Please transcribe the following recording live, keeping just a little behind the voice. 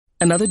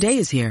Another day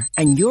is here,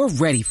 and you're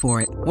ready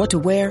for it. What to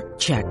wear?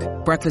 Check.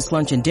 Breakfast,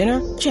 lunch, and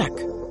dinner? Check.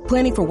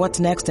 Planning for what's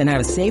next and how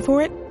to save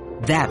for it?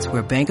 That's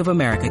where Bank of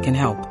America can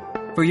help.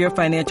 For your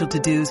financial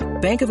to-dos,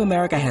 Bank of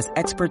America has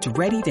experts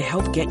ready to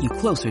help get you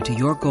closer to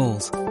your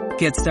goals.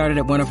 Get started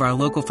at one of our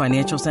local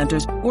financial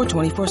centers or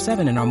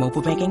 24/7 in our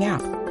mobile banking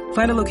app.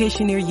 Find a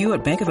location near you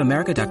at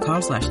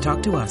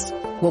bankofamerica.com/talktous.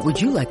 What would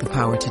you like the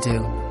power to do?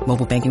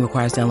 Mobile banking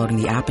requires downloading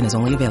the app and is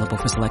only available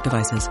for select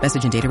devices.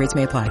 Message and data rates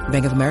may apply.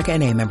 Bank of America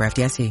N.A., member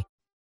FDIC.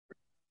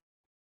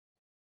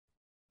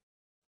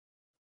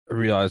 I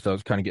realized I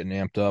was kind of getting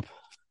amped up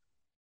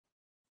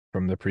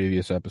from the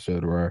previous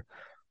episode where,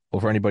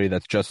 well, for anybody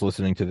that's just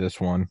listening to this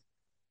one,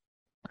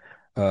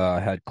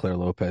 I had Claire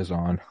Lopez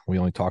on. We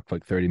only talked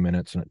like 30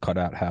 minutes and it cut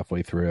out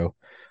halfway through.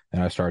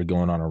 And I started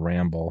going on a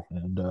ramble.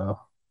 And I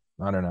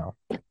don't know.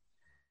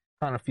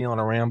 Kind of feeling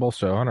a ramble.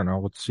 So I don't know.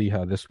 Let's see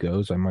how this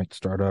goes. I might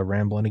start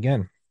rambling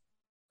again.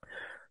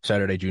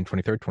 Saturday, June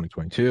 23rd,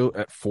 2022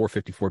 at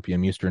 4:54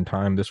 p.m. Eastern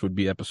time. This would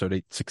be episode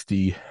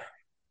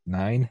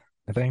 869,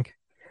 I think.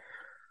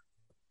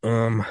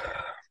 And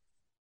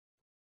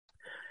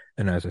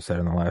as I said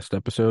in the last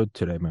episode,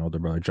 today my older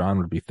brother John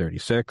would be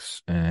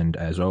 36, and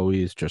as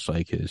always, just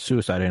like his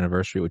suicide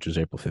anniversary, which is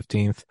April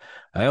 15th,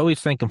 I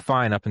always think I'm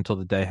fine up until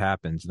the day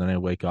happens, and then I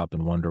wake up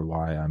and wonder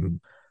why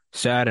I'm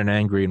sad and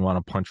angry and want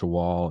to punch a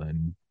wall,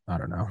 and I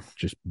don't know,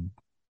 just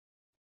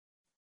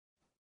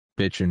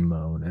bitch and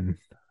moan. And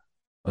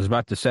I was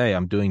about to say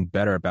I'm doing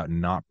better about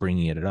not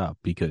bringing it up,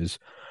 because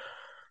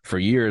for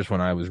years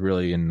when I was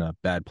really in a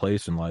bad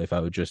place in life,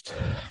 I would just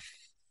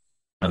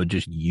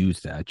use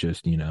that,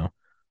 just,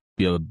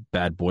 be a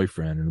bad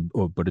boyfriend,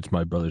 but it's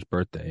my brother's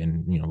birthday,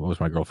 and what was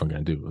my girlfriend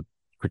gonna do?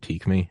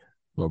 Critique me?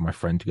 What were my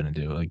friends gonna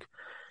do? Like,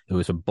 it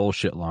was a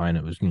bullshit line.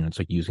 It was, it's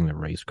like using the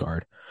race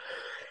card.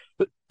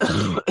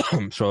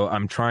 So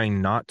I'm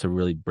trying not to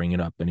really bring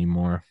it up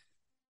anymore.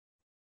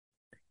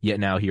 Yet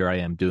now here I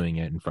am doing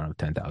it in front of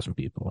 10,000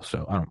 people.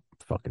 So I don't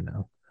fucking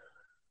know.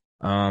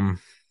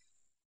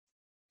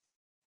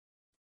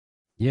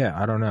 Yeah,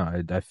 I don't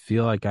know. I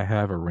feel like I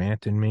have a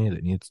rant in me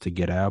that needs to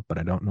get out, but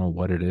I don't know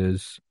what it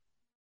is.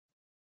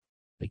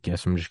 I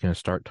guess I'm just gonna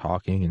start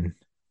talking and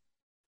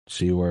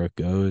see where it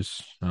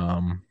goes.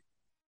 I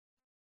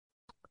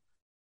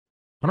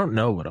don't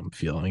know what I'm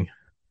feeling.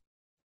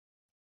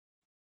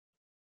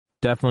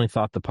 Definitely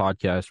thought the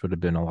podcast would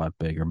have been a lot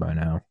bigger by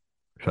now.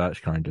 So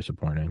that's kind of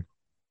disappointing.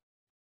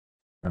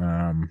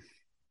 I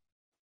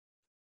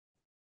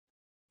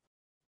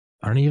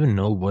don't even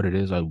know what it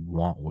is I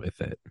want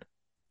with it.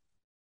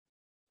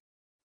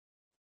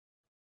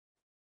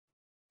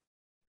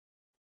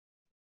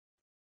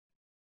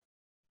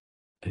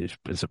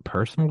 Is it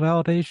personal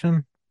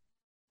validation?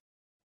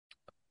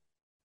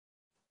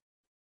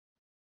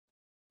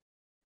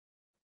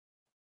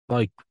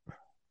 Like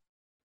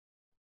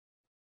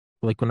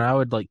when I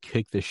would like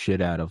kick the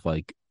shit out of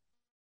like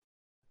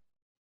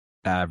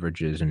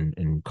averages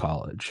in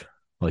college,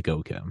 like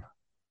OChem.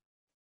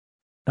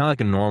 Not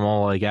like a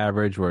normal like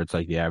average where it's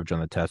like the average on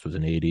the test was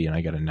an 80 and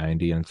I got a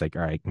 90 and it's like,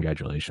 all right,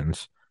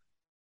 congratulations.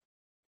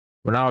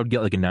 When I would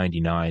get like a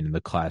 99 and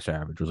the class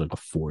average was like a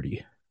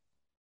 40.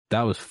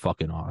 That was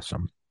fucking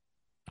awesome.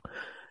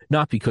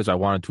 Not because I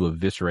wanted to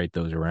eviscerate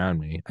those around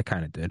me. I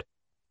kind of did.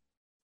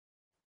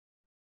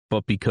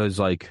 But because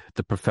like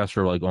the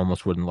professor like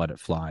almost wouldn't let it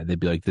fly. They'd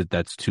be like,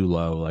 that's too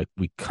low. Like,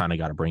 we kind of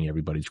got to bring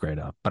everybody's grade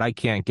up. But I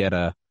can't get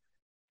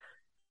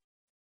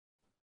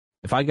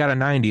if I got a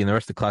 90 and the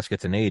rest of the class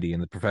gets an 80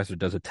 and the professor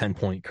does a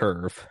 10-point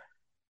curve,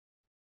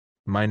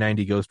 my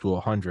 90 goes to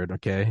 100,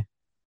 okay?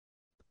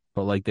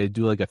 But like they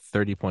do like a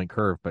 30-point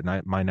curve, but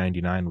my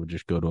 99 would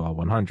just go to a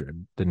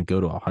 100, then go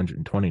to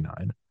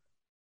 129.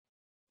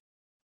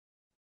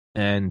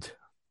 And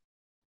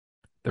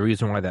the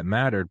reason why that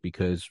mattered,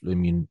 because, I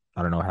mean,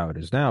 I don't know how it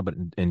is now, but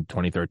in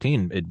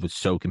 2013, it was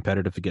so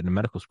competitive to get into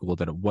medical school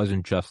that it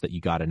wasn't just that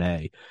you got an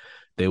A.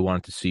 They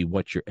wanted to see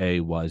what your A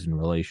was in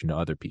relation to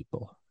other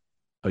people.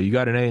 Oh, you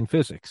got an A in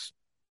physics.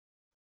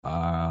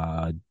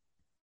 But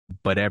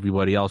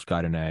everybody else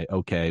got an A.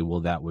 Okay, well,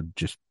 that would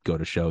just go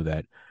to show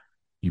that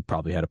you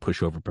probably had a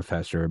pushover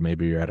professor.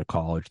 Maybe you're at a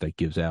college that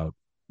gives out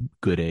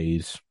good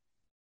A's.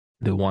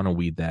 They want to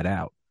weed that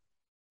out.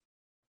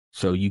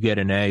 So you get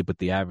an A, but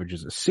the average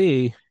is a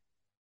C.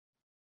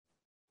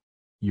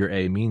 Your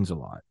A means a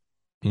lot.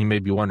 And you may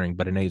be wondering,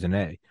 but an A is an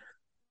A.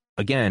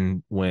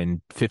 Again,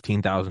 when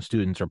 15,000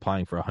 students are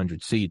applying for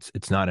 100 seats,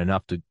 it's not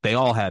enough they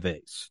all have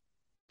A's.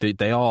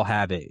 They all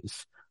have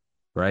A's,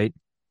 right?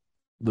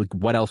 Like,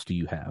 what else do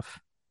you have?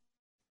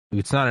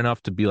 It's not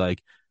enough to be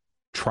like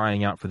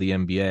trying out for the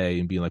NBA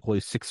and being like, well,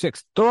 he's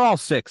 6'6". They're all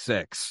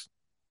 6'6".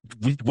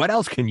 What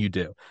else can you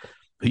do?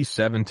 He's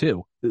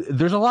 7'2".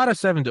 There's a lot of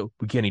 7'2".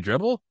 Can he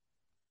dribble?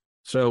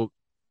 So,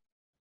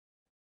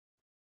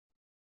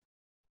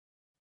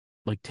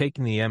 like,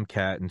 taking the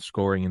MCAT and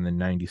scoring in the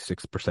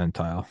 96th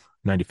percentile,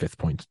 95th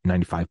point,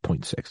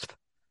 95.6th.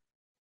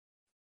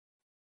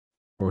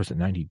 Or was it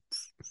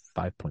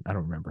 95 point? I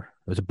don't remember.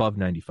 It was above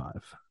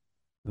 95.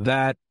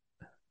 That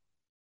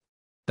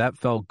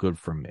felt good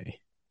for me.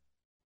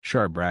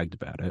 Sure, I bragged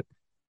about it,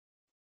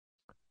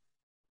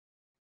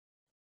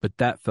 but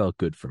that felt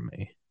good for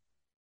me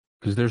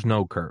because there's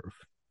no curve.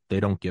 They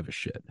don't give a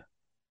shit.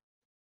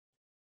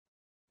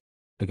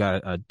 I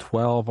got a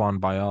 12 on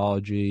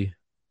biology.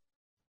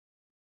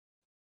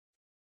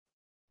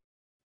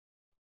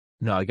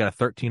 No, I got a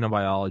 13 on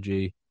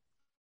biology,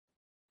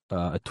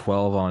 a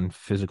 12 on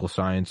physical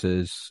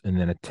sciences, and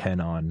then a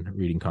 10 on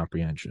reading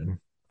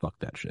comprehension. Fuck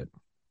that shit.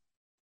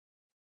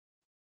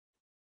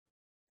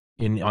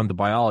 In on the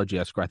biology,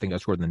 I think I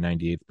scored in the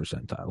 98th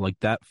percentile. Like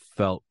that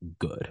felt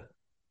good.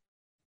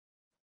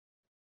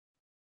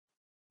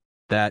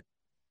 That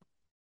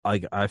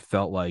I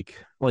felt like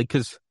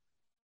because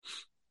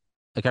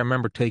like I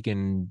remember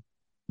taking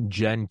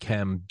General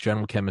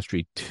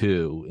Chemistry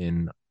 2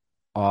 in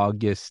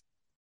August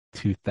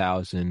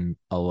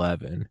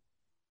 2011,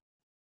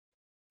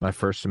 my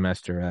first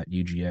semester at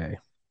UGA.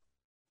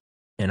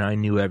 And I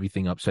knew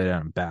everything upside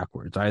down and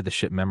backwards. I had the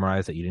shit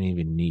memorized that you didn't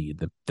even need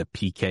the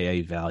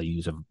pKa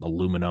values of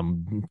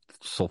aluminum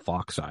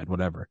sulfoxide,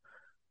 whatever.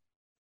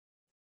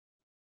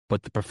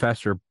 But the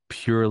professor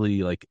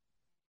purely like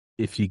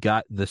if you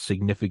got the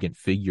significant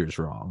figures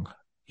wrong,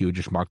 he would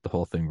just mark the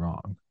whole thing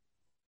wrong.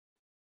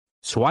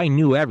 So I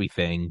knew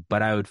everything,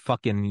 but I would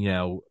fucking,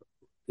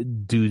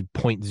 do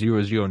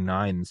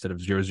 0.009 instead of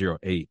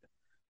 0.008.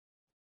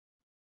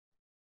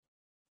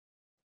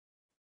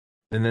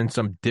 And then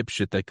some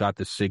dipshit that got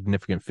the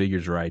significant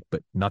figures right,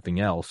 but nothing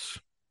else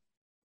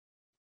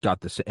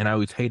got this. And I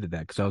always hated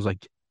that because I was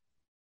like,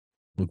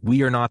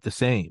 we are not the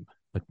same.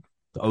 Like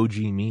the OG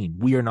mean,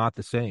 we are not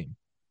the same.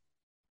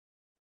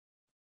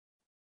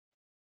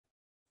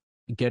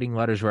 Getting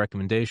letters of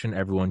recommendation,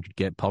 everyone could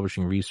get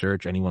publishing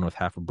research. Anyone with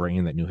half a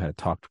brain that knew how to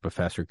talk to a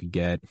professor could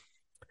get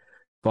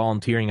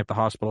volunteering at the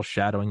hospital,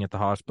 shadowing at the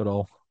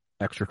hospital,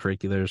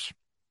 extracurriculars.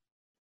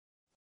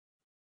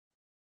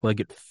 Like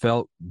it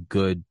felt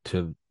good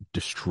to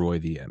destroy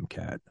the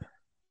MCAT.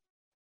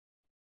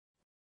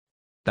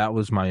 That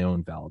was my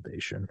own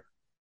validation.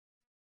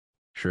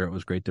 Sure, it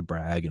was great to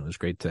brag and it was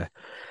great to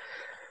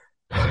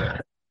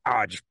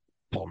just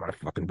pull my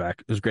fucking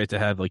back. It was great to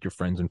have like your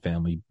friends and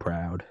family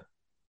proud.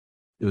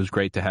 It was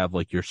great to have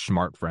like your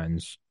smart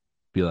friends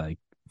be like,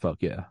 fuck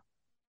yeah.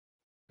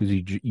 Because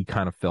you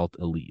kind of felt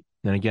elite.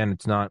 And again,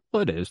 it's not,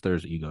 well, it is,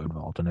 there's ego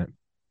involved in it.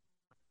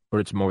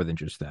 But it's more than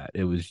just that.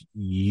 It was,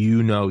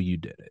 you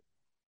did it.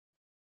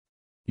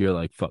 You're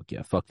like, fuck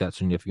yeah, fuck that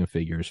significant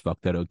figures, fuck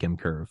that OChem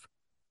curve.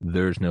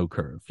 There's no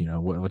curve.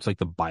 What's like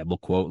the Bible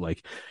quote,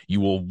 like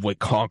you will like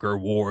conquer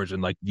wars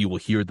and like you will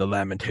hear the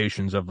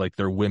lamentations of like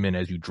their women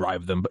as you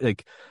drive them. But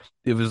like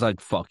it was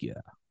like, fuck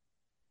yeah.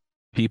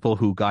 People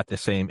who got the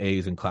same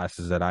A's in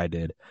classes that I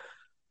did,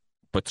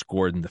 but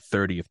scored in the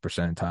 30th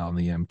percentile in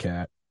the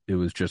MCAT. It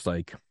was just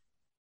like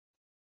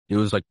it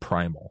was like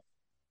primal.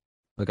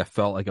 Like I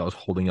felt like I was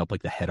holding up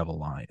like the head of a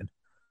lion.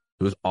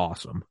 It was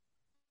awesome.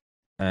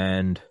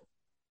 And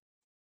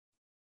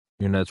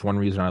that's one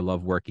reason I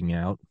love working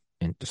out.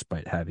 And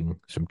despite having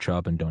some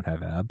chub and don't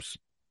have abs,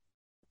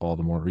 all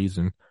the more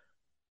reason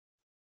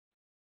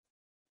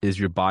is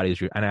your body is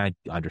your, and I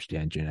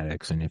understand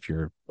genetics. And if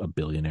you're a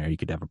billionaire, you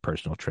could have a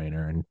personal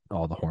trainer and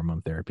all the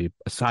hormone therapy.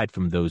 Aside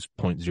from those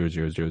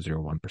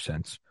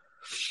 0.00001%,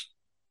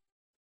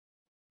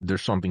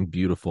 there's something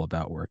beautiful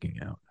about working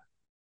out.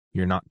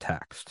 You're not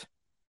taxed.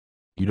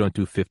 You don't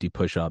do 50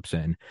 push-ups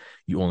and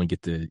you only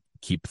get to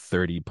keep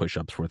 30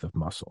 push-ups worth of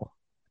muscle.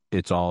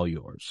 It's all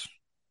yours.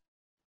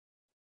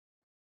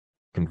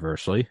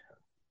 Conversely,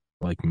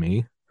 like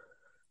me,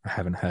 I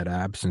haven't had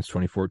abs since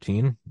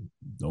 2014.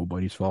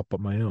 Nobody's fault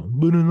but my own.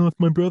 But enough,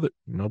 my brother.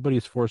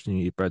 Nobody's forcing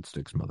you to eat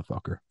breadsticks,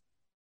 motherfucker.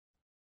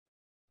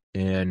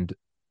 And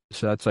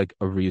so that's like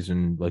a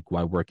reason like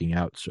why working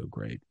out's so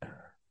great.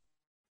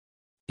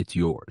 It's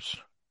yours,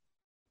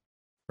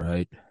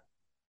 right?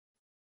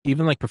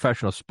 Even like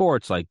professional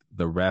sports, like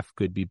the ref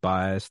could be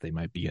biased. They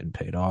might be getting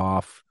paid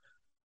off.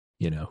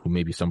 Who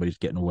maybe somebody's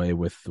getting away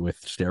with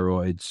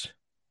steroids.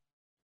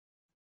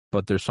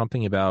 But there's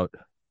something about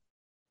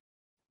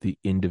the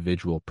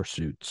individual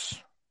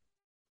pursuits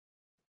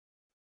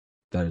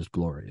that is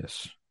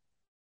glorious.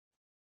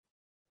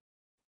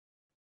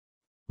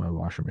 My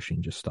washer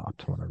machine just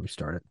stopped when I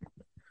restarted.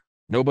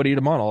 Nobody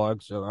to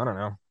monologue, so I don't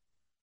know.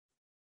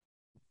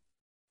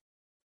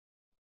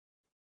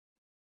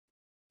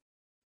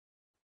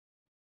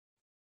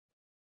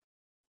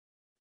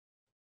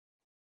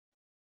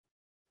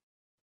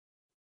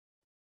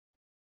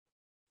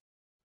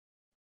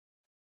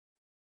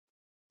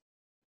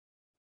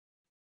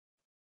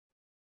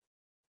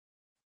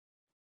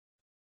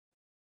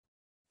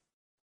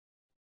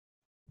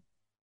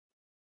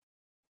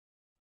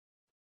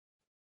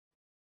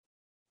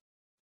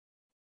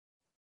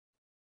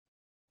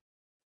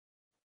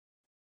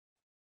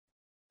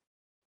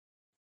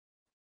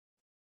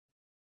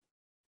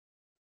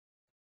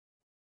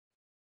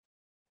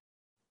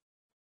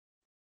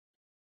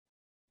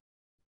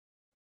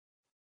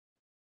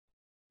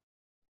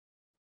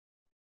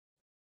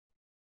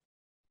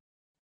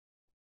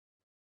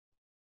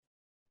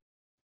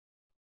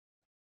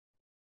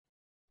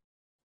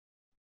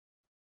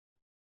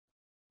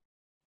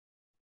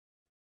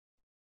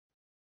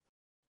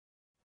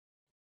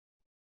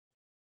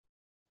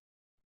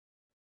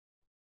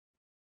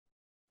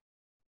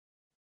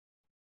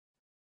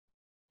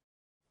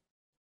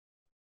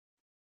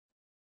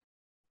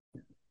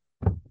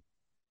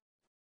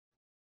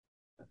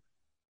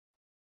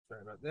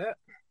 Sorry about that.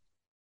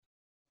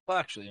 Well,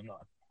 actually, I'm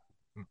not.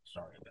 I'm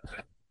sorry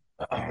about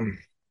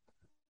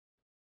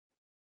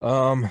that.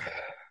 Um,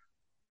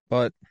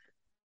 but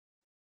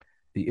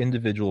the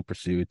individual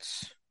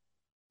pursuits,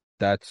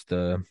 that's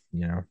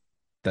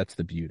that's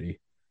the beauty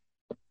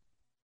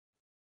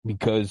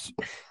because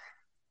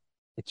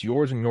it's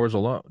yours and yours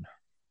alone.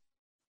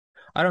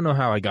 I don't know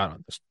how I got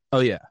on this. Oh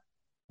yeah,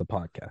 the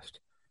podcast.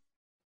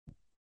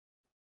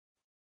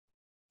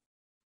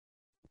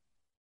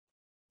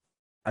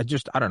 I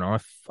don't know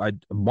if I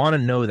want to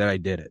know that I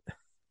did it.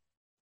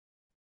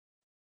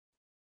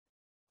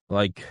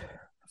 Like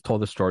I've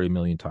told this story a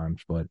million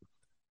times, but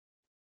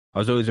I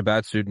was always a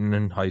bad student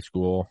in high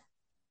school.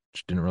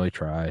 Just didn't really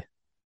try.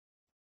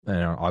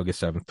 And on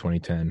August 7th,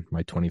 2010,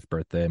 my 20th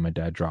birthday, my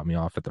dad dropped me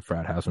off at the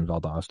frat house in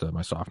Valdosta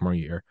my sophomore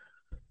year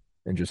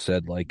and just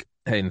said, like,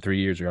 hey, in 3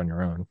 years, you're on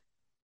your own.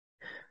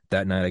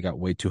 That night, I got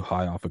way too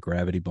high off a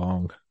gravity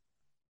bong.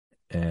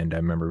 And I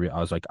remember I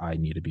was like, I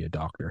need to be a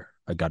doctor.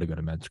 I got to go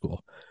to med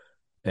school.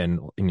 And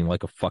I mean,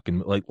 like a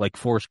fucking, like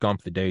Forrest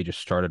Gump, the day just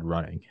started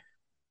running.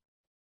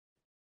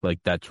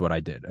 Like, that's what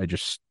I did.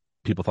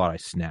 People thought I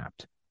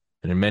snapped.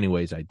 And in many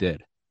ways, I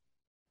did.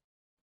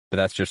 But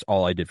that's just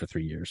all I did for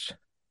 3 years.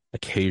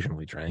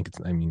 Occasionally drank.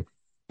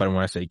 But when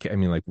I say, I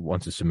mean, like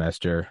once a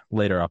semester.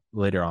 Later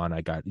on,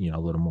 I got a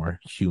little more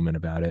human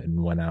about it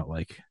and went out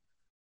like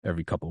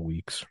every couple of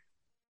weeks.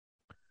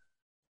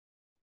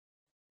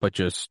 But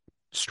just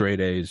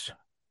straight A's,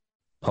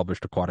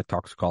 published aquatic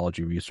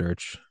toxicology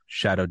research,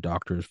 shadowed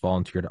doctors,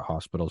 volunteered at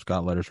hospitals,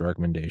 got letters of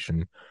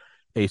recommendation,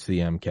 ace the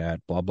MCAT,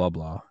 blah blah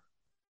blah.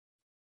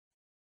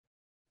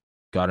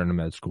 Got into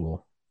med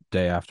school.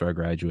 Day after I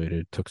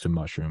graduated, took some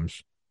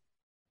mushrooms.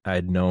 I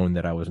had known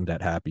that I wasn't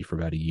that happy for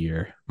about a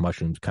year.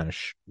 Mushrooms kind of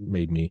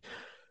made me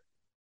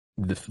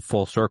the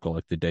full circle.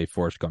 Like the day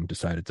Forrest Gump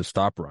decided to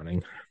stop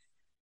running.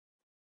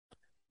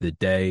 The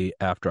day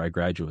after I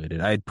graduated,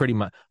 I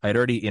had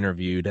already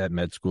interviewed at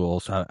med school,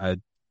 so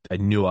I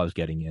knew I was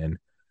getting in.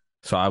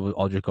 So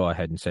I'll just go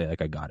ahead and say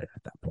like I got it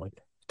at that point.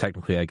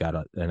 Technically, I got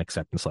an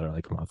acceptance letter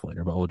like a month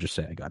later, but we'll just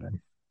say I got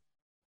in.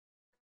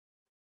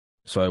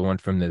 So I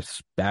went from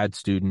this bad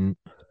student,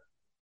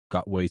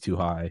 got way too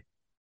high,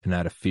 and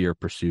out of fear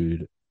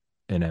pursued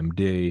an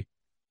MD.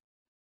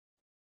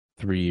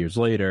 3 years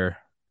later,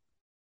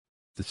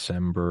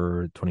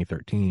 December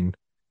 2013,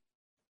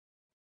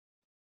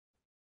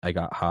 I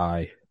got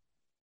high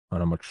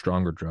on a much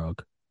stronger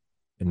drug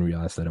and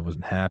realized that I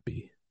wasn't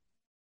happy.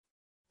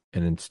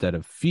 And instead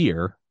of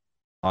fear,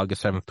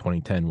 August 7th,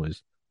 2010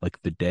 was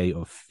like the day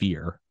of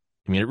fear.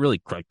 I mean, it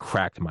really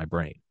cracked my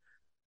brain.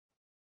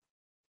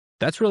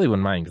 That's really when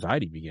my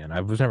anxiety began.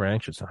 I was never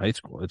anxious in high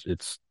school.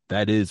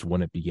 That is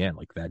when it began,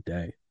 like that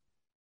day.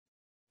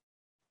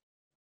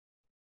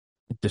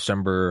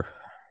 December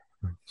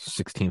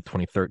 16th,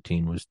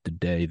 2013 was the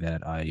day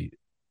that I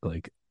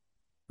like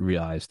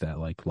realized that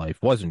like life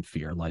wasn't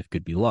fear, life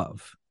could be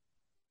love.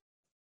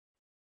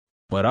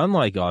 But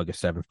unlike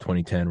August 7th,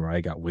 2010, where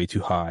I got way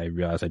too high, I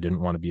realized I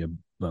didn't want to be a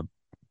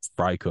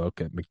fry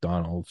cook at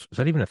McDonald's. Is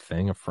that even a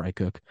thing, a fry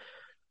cook?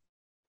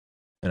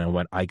 And I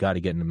went, I got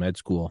to get into med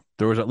school.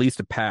 There was at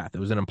least a path. It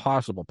was an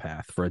impossible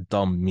path for a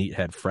dumb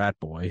meathead frat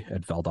boy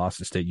at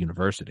Valdosta State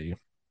University.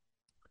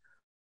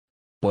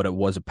 But it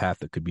was a path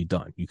that could be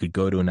done. You could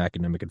go to an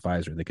academic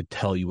advisor. They could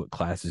tell you what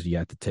classes you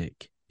had to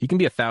take. You can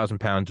be 1,000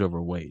 pounds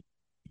overweight.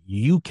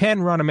 You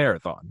can run a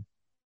marathon.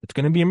 It's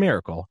going to be a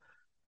miracle,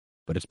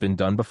 but it's been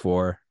done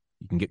before.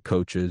 You can get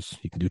coaches.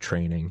 You can do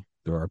training.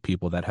 There are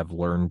people that have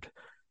learned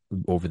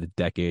over the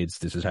decades.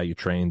 This is how you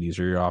train. These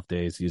are your off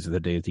days. These are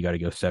the days you got to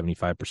go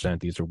 75%.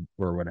 These are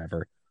or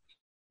whatever.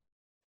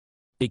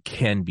 It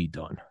can be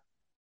done,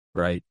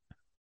 right?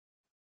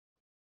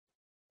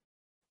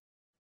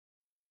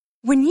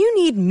 When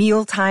you need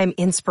mealtime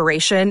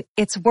inspiration,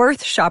 it's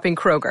worth shopping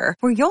Kroger,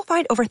 where you'll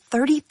find over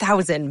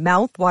 30,000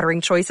 mouth-watering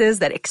choices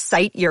that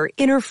excite your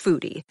inner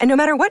foodie. And no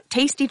matter what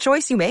tasty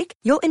choice you make,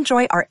 you'll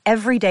enjoy our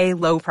everyday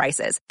low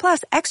prices,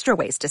 plus extra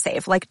ways to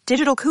save, like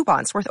digital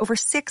coupons worth over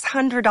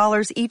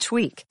 $600 each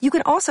week. You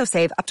can also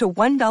save up to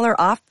 $1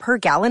 off per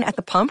gallon at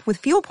the pump with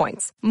fuel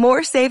points.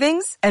 More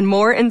savings and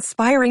more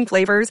inspiring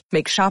flavors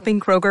make shopping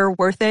Kroger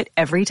worth it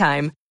every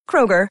time.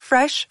 Kroger,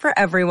 fresh for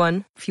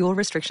everyone. Fuel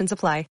restrictions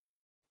apply.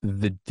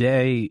 The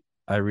day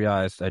I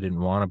realized I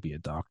didn't want to be a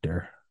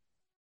doctor,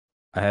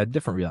 I had a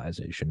different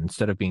realization.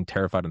 Instead of being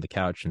terrified on the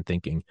couch and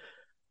thinking,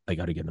 I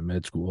got to get into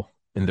med school,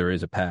 and there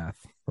is a path,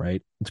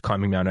 right? It's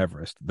climbing Mount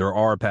Everest. There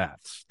are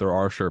paths. There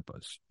are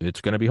Sherpas.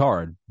 It's going to be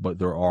hard, but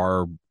there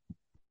are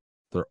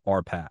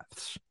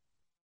paths.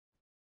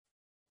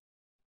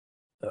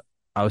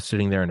 I was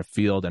sitting there in a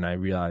field, and I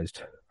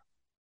realized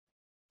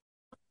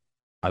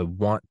I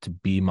want to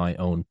be my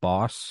own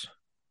boss.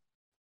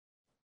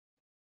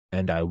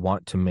 And I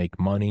want to make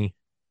money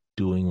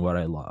doing what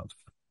I love.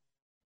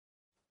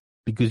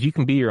 Because you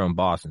can be your own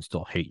boss and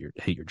still hate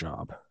your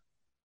job.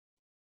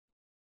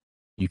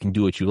 You can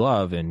do what you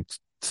love and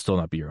still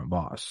not be your own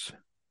boss.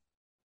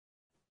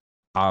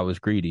 I was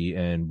greedy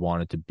and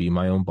wanted to be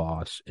my own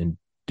boss and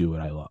do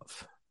what I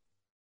love.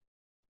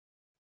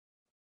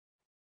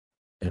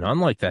 And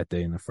unlike that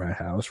day in the frat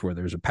house where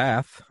there's a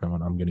path and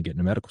when I'm going to get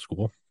into medical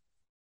school,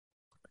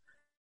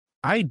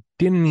 I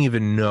didn't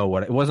even know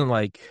what it wasn't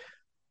like.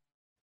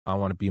 I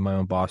want to be my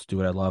own boss, do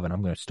what I love, and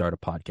I'm going to start a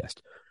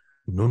podcast.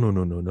 No, no,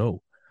 no, no,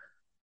 no.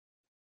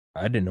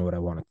 I didn't know what I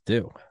wanted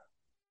to do.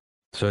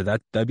 So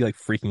that'd be like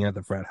freaking out at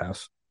the frat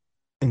house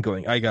and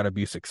going, I got to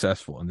be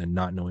successful, and then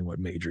not knowing what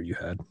major you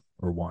had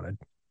or wanted.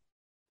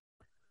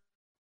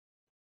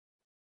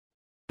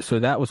 So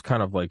that was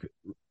kind of like,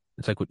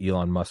 it's like what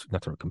Elon Musk,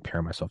 not to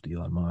compare myself to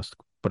Elon Musk,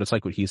 but it's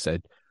like what he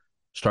said.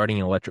 Starting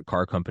an electric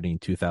car company in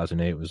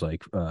 2008 was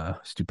like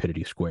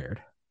stupidity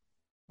squared.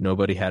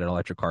 Nobody had an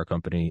electric car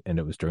company, and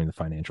it was during the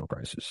financial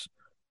crisis.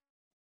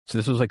 So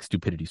this was like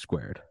stupidity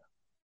squared.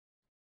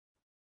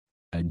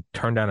 I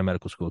turned down a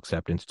medical school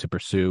acceptance to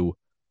pursue,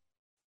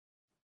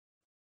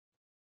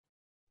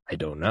 I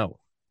don't know,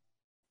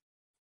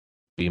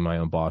 be my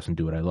own boss and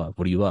do what I love.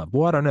 What do you love?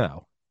 Well, I don't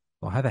know.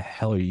 Well, how the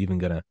hell are you even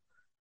going to,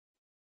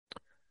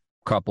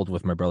 coupled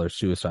with my brother's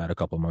suicide a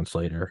couple months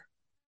later,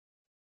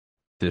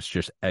 this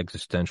just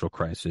existential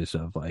crisis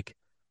of like,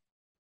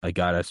 I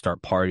got to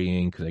start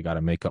partying because I got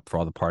to make up for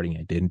all the partying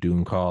I didn't do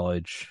in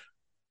college.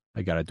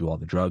 I got to do all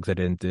the drugs I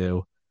didn't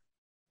do.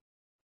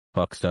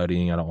 Fuck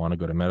studying. I don't want to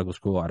go to medical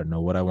school. I don't know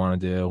what I want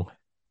to do.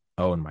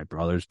 Oh, and my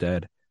brother's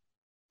dead.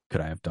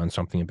 Could I have done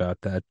something about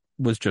that?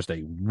 Was just a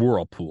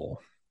whirlpool,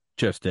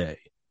 just a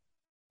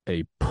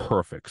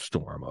perfect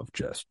storm of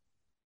just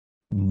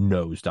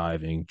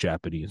nosediving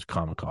Japanese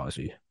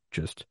kamikaze,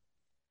 just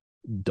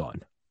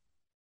done.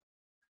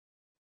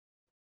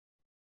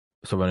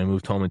 So when I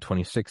moved home in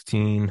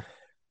 2016,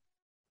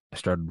 I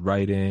started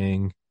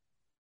writing,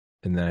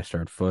 and then I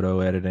started photo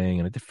editing,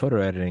 and I did photo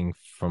editing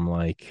from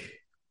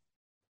like,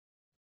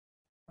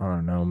 I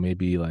don't know,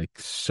 maybe like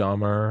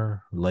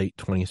summer, late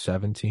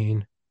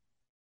 2017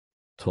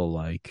 till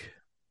like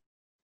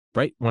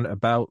right when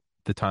about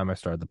the time I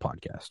started the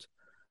podcast,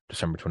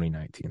 December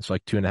 2019. So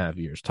like 2.5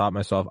 years. Taught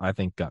myself, I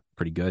think got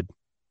pretty good.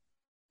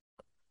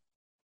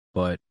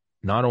 But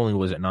not only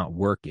was it not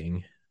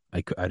working,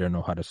 I don't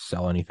know how to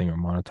sell anything or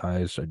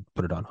monetize. I'd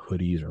put it on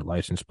hoodies or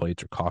license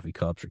plates or coffee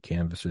cups or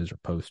canvases or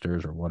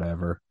posters or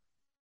whatever.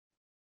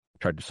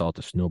 Tried to sell it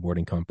to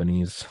snowboarding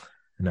companies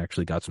and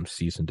actually got some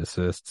cease and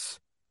desists.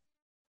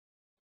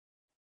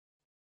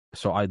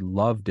 So I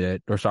loved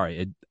it. Or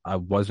sorry, I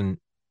was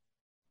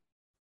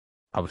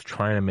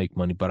trying to make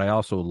money, but I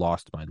also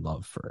lost my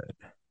love for it.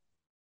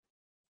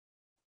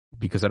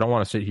 Because I don't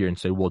want to sit here and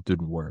say, well, it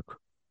didn't work.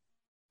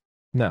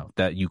 No,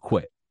 that you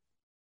quit.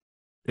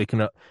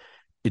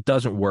 It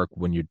doesn't work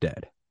when you're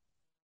dead.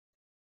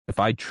 If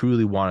I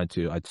truly wanted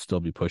to, I'd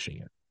still be pushing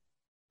it.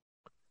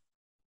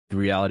 The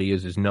reality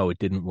is no, it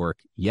didn't work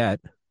yet,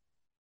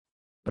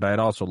 but I had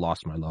also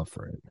lost my love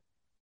for it.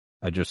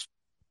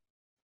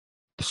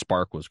 The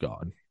spark was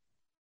gone.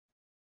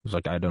 It was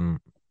like, I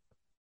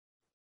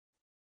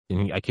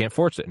can't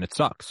force it and it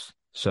sucks.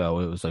 So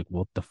it was like,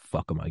 what the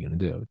fuck am I going to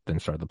do? Then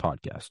start the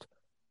podcast.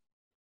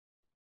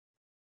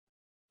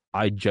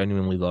 I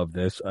genuinely love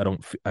this.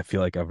 I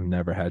feel like I've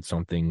never had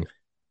something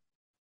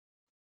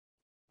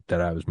that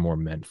I was more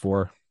meant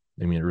for.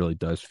 I mean, it really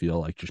does feel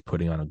like just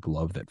putting on a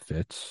glove that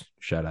fits.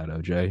 Shout out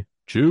OJ.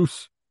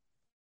 Juice.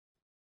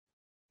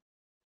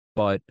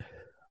 But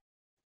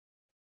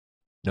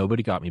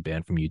nobody got me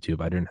banned from YouTube.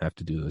 I didn't have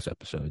to do those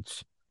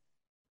episodes.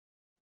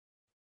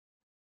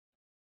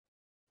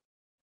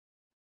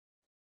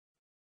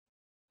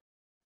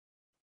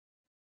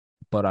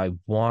 But I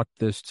want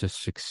this to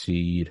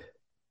succeed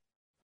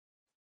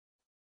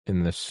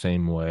in the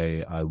same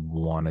way I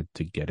wanted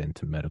to get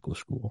into medical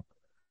school.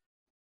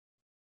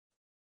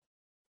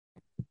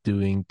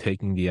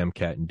 Taking the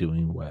MCAT and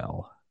doing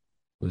well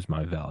was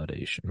my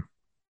validation.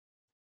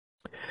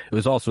 It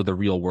was also the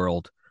real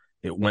world.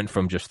 It went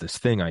from just this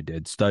thing I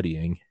did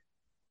studying,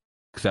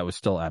 because that was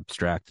still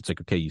abstract. It's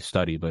like, okay, you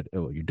study, but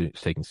you're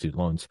taking student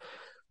loans.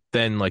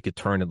 Then like it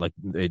turned like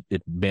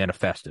it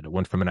manifested. It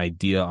went from an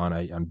idea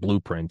on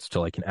blueprints to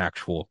like an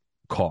actual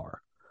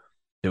car.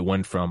 It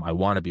went from I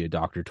want to be a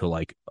doctor to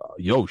like,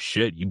 yo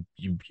shit, you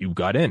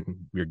got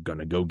in. You're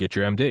gonna go get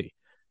your MD.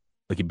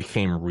 Like it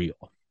became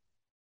real.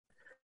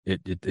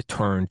 It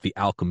turned, the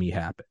alchemy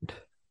happened.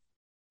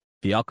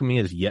 The alchemy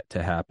is yet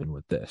to happen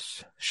with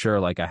this. Sure,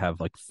 like I have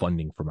like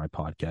funding for my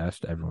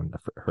podcast. Everyone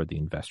heard the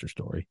investor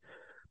story.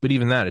 But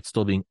even that, it's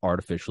still being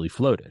artificially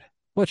floated,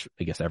 which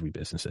I guess every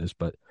business is,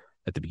 but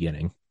at the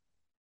beginning.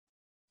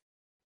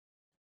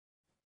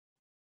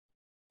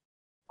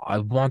 I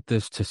want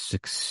this to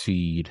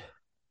succeed.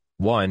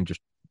 One,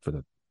 just for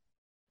the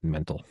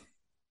mental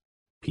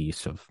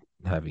piece of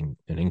having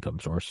an income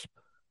source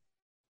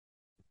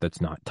that's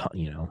not,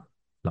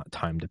 not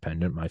time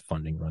dependent. My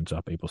funding runs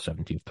up April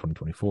 17th,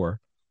 2024.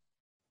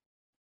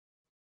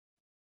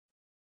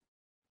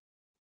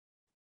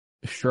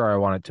 Sure, I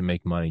want it to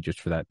make money just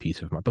for that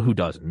piece of mind, but who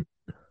doesn't?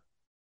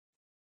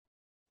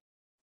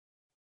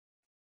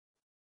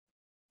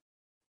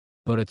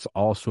 But it's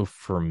also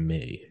for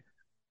me.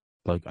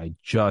 Like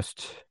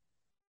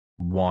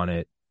want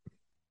it,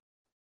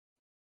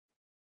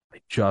 I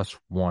just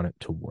want it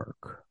to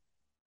work.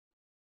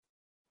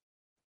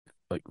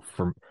 like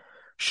from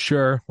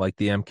sure, like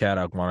the MCAT,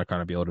 I want to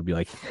kind of be able to be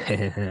like,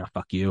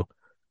 fuck you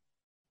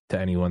to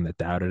anyone that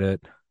doubted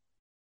it.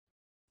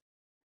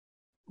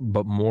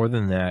 But more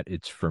than that,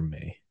 it's for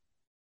me.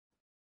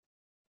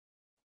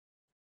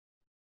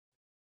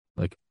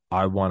 Like,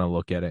 I want to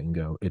look at it and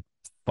go, it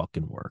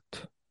fucking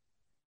worked.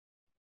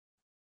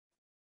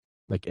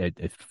 Like,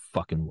 it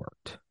fucking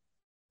worked.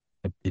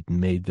 It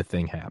made the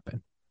thing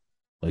happen.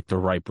 Like the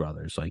Wright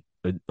brothers, like,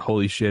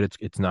 holy shit,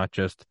 it's not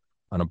just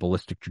on a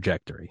ballistic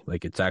trajectory.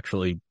 Like, it's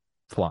actually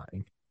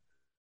flying.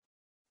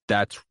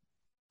 That's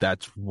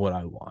that's what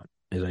I want.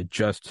 Is I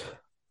just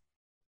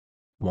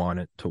want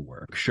it to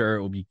work. Sure,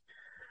 it will be.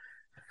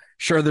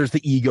 Sure, there's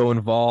the ego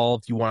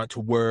involved. You want it to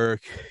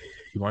work.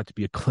 You want it to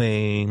be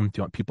acclaimed.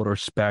 You want people to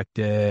respect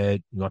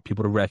it. You want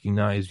people to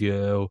recognize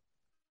you.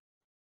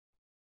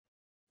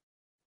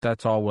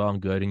 That's all well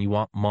and good. And you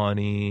want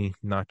money,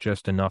 not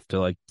just enough to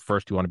like,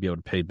 first you want to be able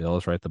to pay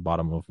bills, right? At the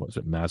bottom of, what was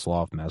it,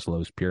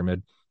 Maslow's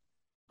pyramid.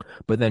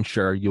 But then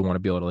sure, you want to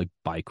be able to like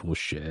buy cool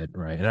shit,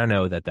 right? And I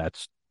know that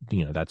that's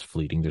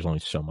fleeting. There's only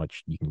so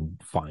much you can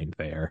find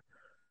there.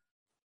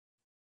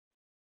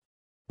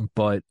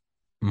 But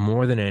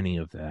more than any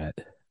of that,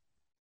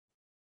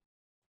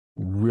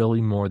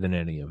 really more than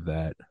any of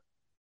that,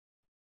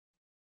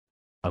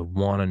 I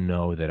want to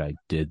know that I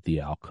did the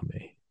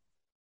alchemy.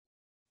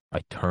 I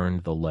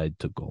turned the lead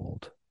to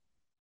gold.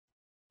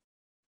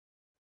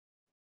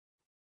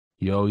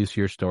 You always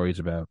hear stories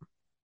about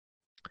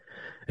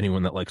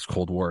anyone that likes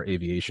Cold War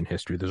aviation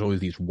history. There's always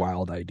these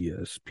wild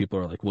ideas. People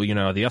are like, well,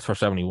 the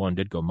S-471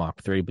 did go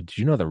Mach 3, but did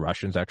you know the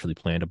Russians actually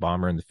planned a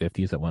bomber in the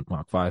 50s that went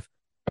Mach 5?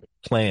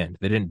 Planned.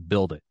 They didn't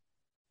build it.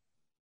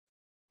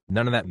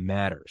 None of that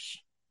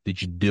matters.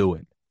 Did you do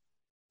it?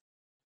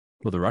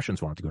 Well, the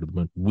Russians wanted to go to the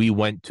moon. We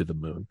went to the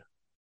moon.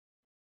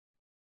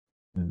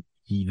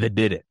 They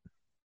did it.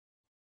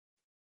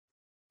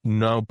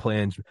 No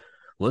plans.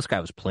 Well, this guy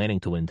was planning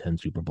to win 10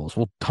 Super Bowls.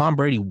 Well, Tom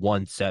Brady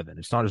won 7.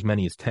 It's not as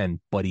many as 10,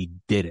 but he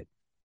did it.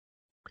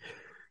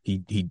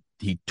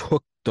 He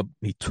took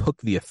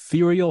the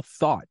ethereal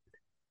thought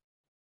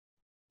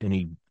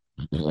and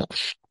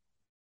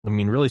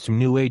really some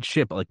new age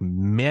shit, but like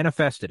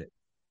manifested it.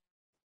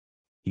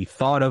 He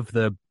thought of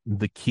the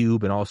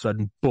cube and all of a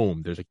sudden,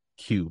 boom, there's a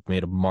cube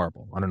made of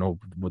marble. I don't know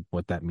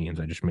what that means.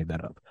 I just made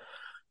that up.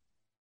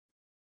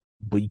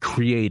 But he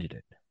created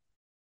it.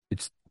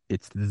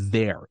 It's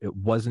there. It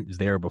wasn't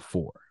there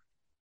before.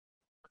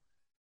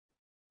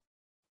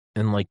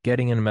 And like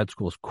getting into med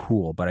school is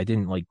cool, but I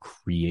didn't like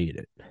create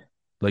it.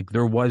 Like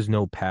there was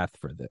no path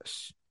for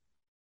this.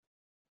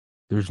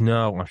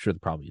 I'm sure there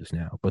probably is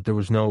now, but there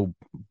was no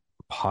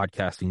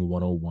podcasting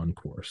 101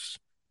 course.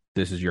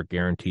 This is your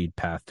guaranteed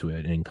path to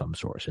an income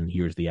source, and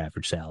here's the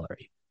average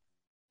salary.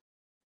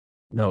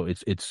 No,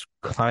 it's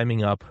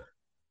climbing up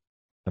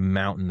a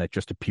mountain that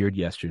just appeared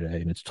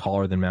yesterday, and it's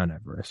taller than Mount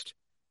Everest.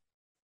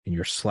 And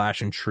you're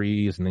slashing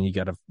trees, and then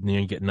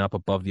you're getting up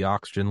above the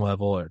oxygen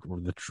level or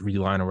the tree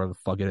line or whatever the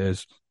fuck it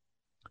is.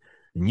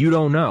 And you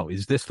don't know,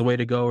 is this the way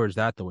to go or is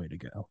that the way to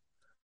go?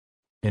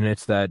 And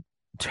it's that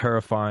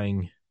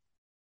terrifying,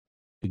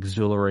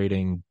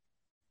 exhilarating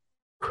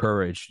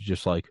courage to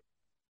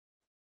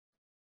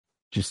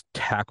just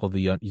tackle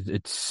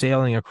it's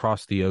sailing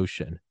across the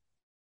ocean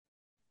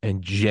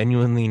and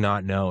genuinely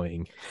not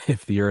knowing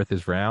if the earth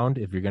is round,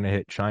 if you're going to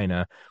hit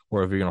China,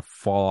 or if you're going to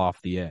fall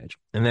off the edge.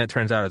 And then it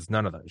turns out it's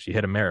none of those. You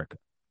hit America.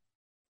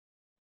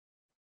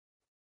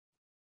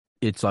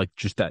 It's like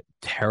just that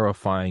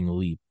terrifying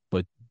leap,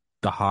 but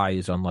the high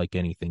is unlike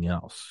anything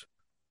else.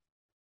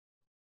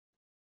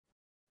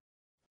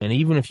 And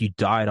even if you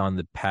died on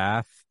the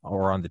path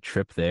or on the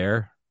trip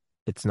there,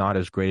 it's not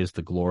as great as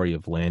the glory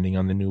of landing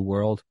on the new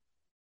world.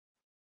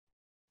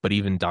 But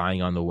even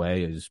dying on the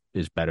way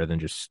is better than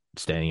just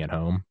staying at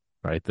home,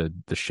 right? The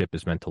ship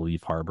is meant to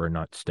leave harbor,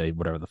 not stay,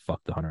 whatever the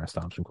fuck the Hunter S.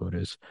 Thompson quote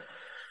is.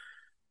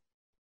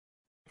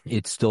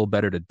 It's still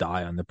better to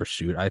die on the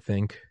pursuit, I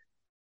think.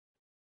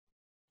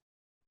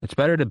 It's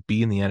better to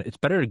be in the end. It's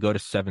better to go to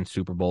 7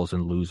 Super Bowls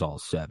and lose all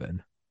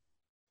 7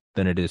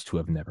 than it is to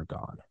have never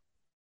gone.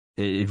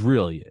 It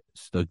really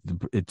is.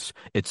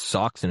 It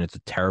sucks and it's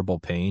a terrible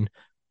pain.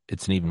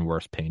 It's an even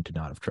worse pain to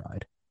not have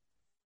tried.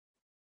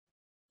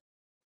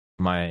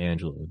 Maya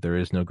Angelou, there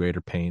is no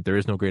greater pain, there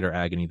is no greater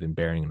agony than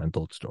bearing an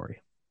untold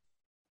story.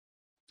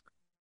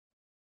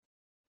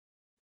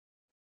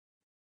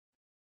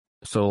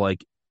 So,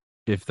 like,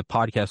 if the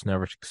podcast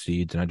never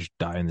succeeds and I just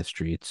die in the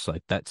streets,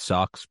 like, that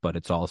sucks, but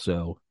it's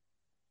so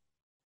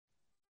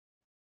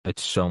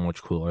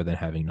much cooler than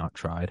having not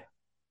tried.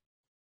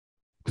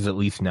 Because at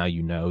least now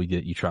you know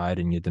that you tried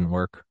and it didn't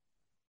work.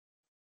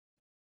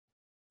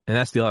 And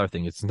that's the other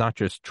thing. It's not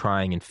just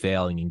trying and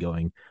failing and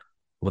going,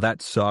 well,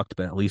 that sucked,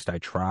 but at least I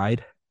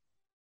tried.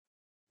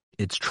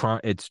 You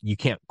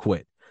can't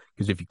quit.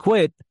 Because if you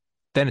quit,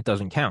 then it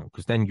doesn't count.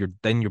 Because then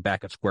you're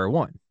back at square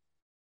one.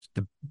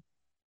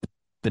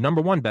 The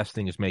number one best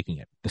thing is making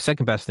it. The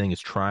second best thing is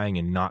trying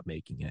and not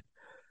making it.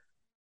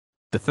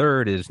 The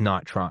third is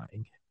not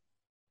trying.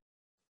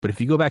 But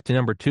if you go back to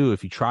number 2,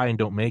 if you try and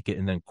don't make it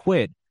and then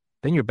quit,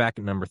 Then you're back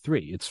at number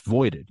 3. It's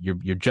voided.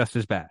 You're just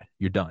as bad.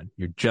 You're done.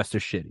 You're just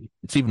as shitty.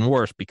 It's even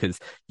worse because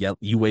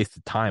you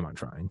wasted time on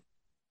trying.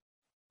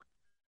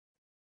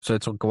 So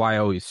it's why I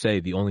always say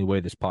the only way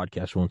this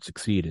podcast won't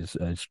succeed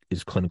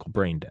is clinical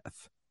brain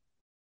death.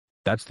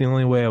 That's the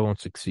only way I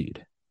won't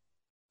succeed.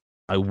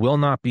 I will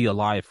not be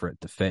alive for it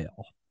to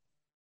fail.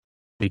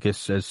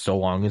 Because as so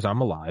long as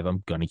I'm alive,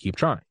 I'm going to keep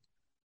trying.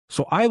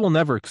 So I will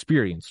never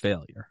experience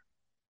failure.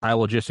 I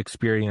will just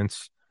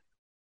experience,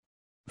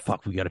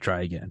 fuck, we got to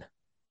try again.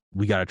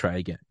 We got to try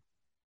again.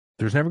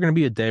 There's never going to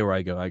be a day where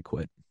I go, I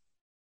quit.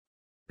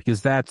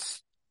 Because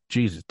that's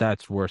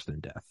worse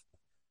than death.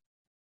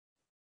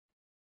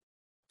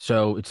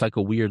 So it's like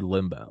a weird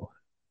limbo.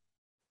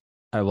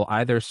 I will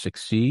either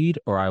succeed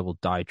or I will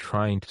die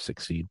trying to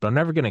succeed, but I'm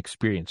never going to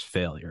experience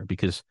failure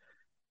because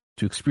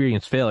to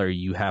experience failure,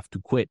 you have to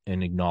quit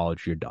and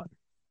acknowledge you're done.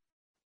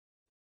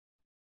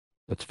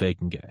 That's fake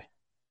and gay.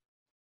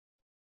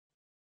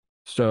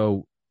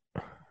 So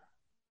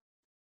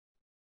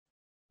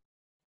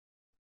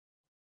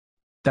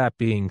that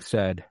being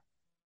said,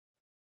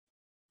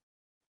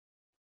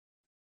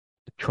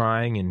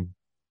 trying and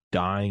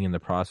dying in the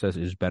process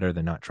is better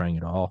than not trying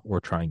at all or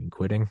trying and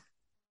quitting.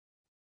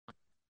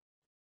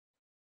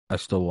 I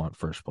still want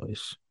first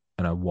place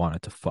and I want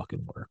it to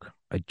fucking work.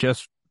 I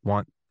just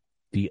want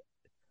the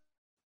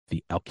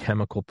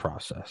alchemical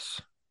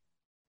process,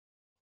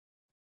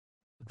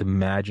 the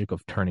magic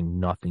of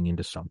turning nothing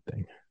into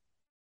something.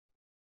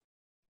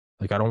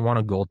 Like, I don't want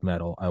a gold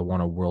medal. I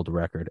want a world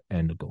record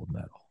and a gold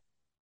medal.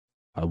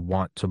 I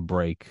want to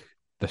break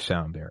the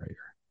sound barrier.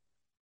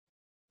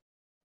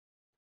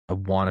 I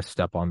want to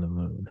step on the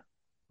moon.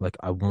 Like,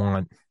 I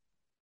want,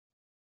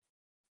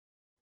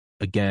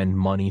 again,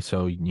 money.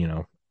 So,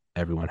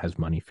 everyone has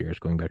money fears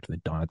going back to the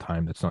dawn of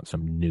time. That's not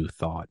some new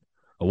thought.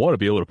 I want to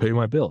be able to pay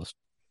my bills.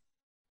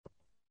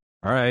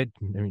 All right.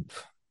 I mean,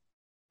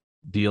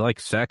 do you like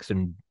sex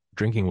and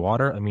drinking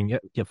water? I mean,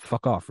 yeah,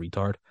 fuck off,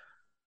 retard.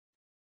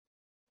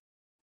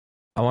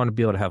 I want to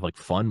be able to have like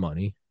fun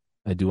money.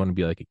 I do want to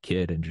be like a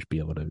kid and just be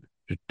able to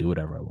just do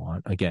whatever I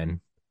want.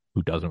 Again,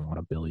 who doesn't want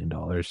 $1 billion?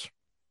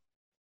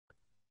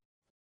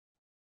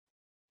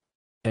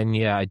 And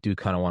yeah, I do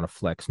kind of want to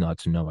flex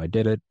nuts and know I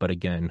did it. But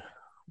again,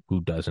 who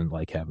doesn't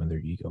like having their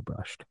ego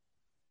brushed?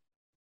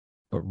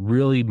 But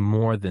really,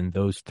 more than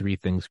those 3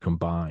 things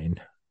combined,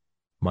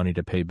 money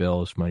to pay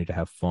bills, money to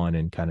have fun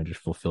and kind of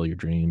just fulfill your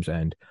dreams,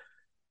 and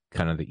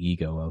kind of the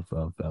ego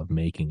of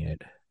making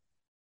it.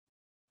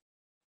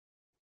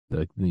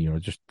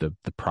 Just the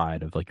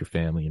pride of like your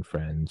family and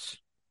friends,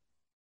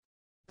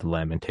 the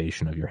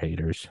lamentation of your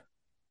haters.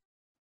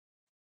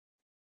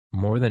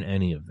 More than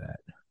any of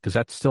that, because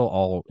that still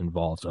all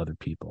involves other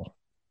people.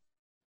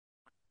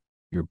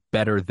 You're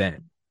better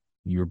than.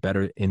 You're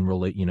better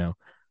in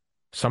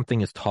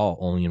something is tall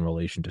only in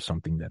relation to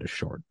something that is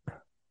short.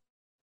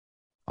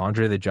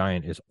 Andre the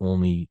Giant is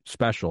only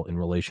special in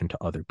relation to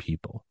other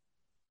people.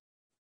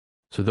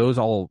 So those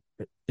all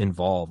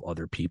involve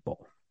other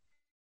people.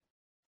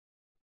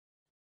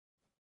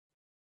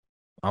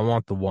 I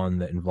want the one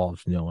that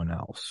involves no one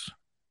else.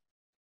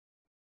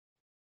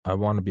 I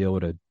want to be able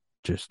to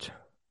just,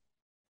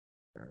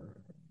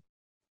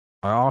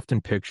 I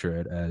often picture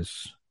it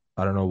as,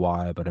 I don't know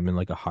why, but I'm in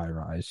like a high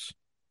rise.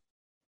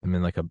 I'm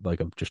in like a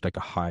just like a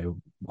high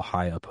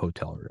up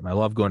hotel room. I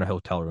love going to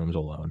hotel rooms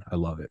alone. I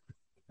love it.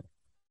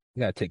 I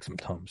gotta take some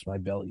Tums. My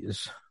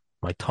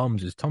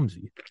Tums is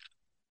Tumsy.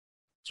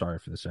 Sorry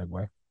for the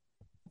segue.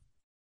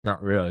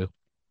 Not really.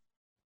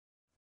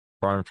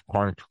 Crunch,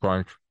 crunch,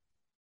 crunch.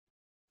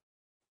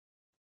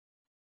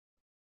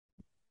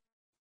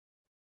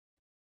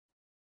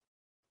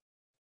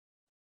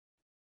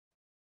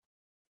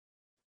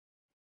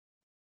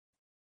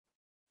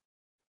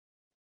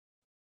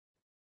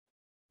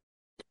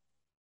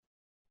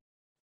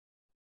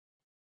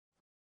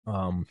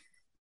 Um,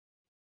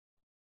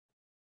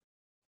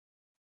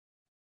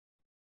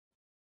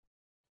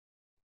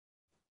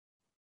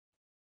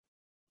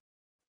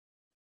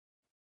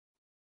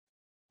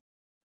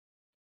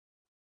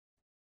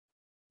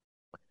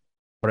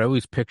 but I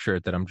always picture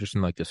it that I'm just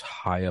in like this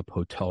high up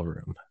hotel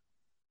room.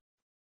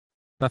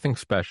 Nothing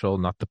special,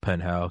 not the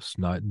penthouse,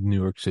 not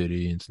New York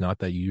City. It's not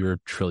that you're a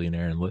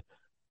trillionaire and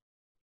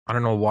I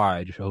don't know why.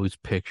 I just always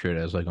picture it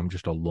as like I'm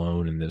just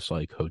alone in this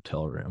like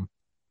hotel room.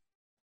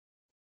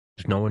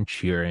 There's no one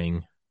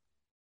cheering.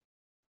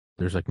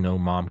 There's like no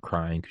mom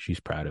crying because she's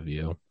proud of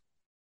you.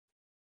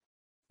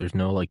 There's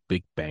no like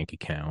big bank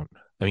account.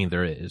 I mean,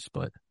 there is,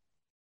 but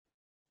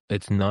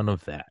it's none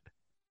of that.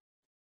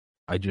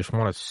 I just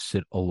want to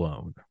sit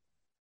alone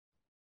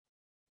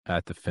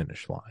at the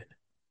finish line.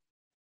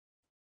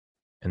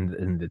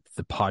 And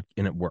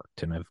it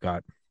worked. And I've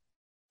got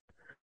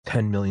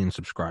 10 million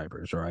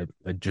subscribers, or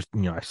I just,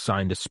 I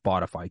signed a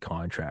Spotify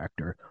contract,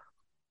 or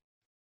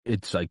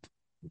it's like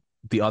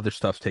the other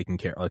stuff's taken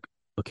care of. Like,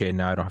 okay,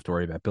 now I don't have to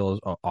worry about bills.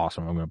 Oh,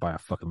 awesome. I'm going to buy a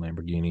fucking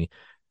Lamborghini.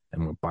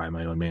 I'm going to buy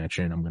my own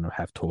mansion. I'm going to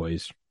have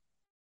toys.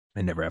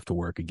 I never have to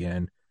work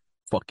again.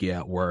 Fuck yeah,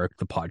 it worked.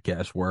 The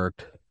podcast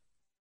worked.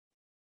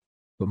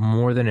 But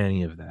more than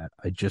any of that,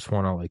 I just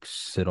want to like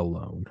sit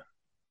alone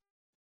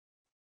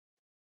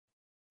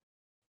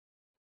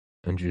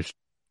and just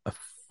I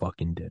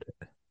fucking did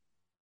it.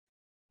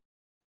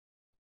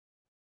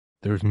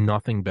 There's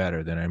nothing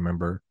better than I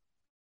remember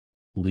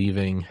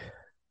leaving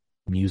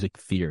music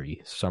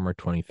theory summer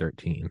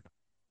 2013,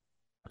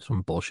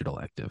 some bullshit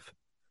elective,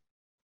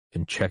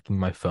 and checking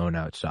my phone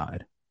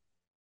outside.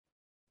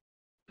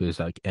 It was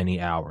like any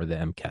hour the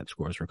MCAT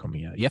scores were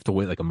coming out. You have to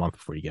wait like a month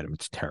before you get them.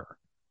 It's terror.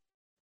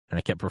 And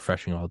I kept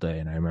refreshing all day.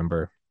 And I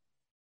remember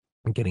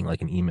getting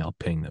like an email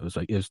ping that was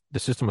like, the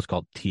system was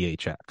called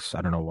THX.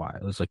 I don't know why.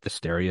 It was like the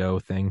stereo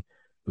thing.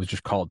 It was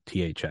just called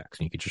THX, and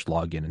you could just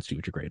log in and see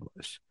what your grade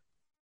was.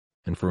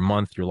 And for a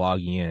month, you're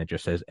logging in. It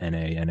just says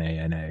NA,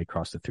 NA, NA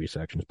across the three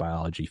sections: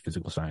 biology,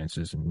 physical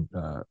sciences, and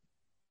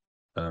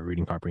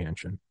reading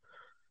comprehension.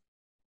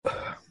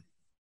 And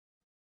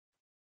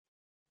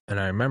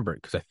I remember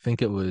it because I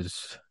think it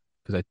was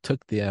because I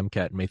took the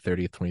MCAT May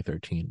 30th,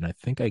 2013, and I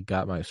think I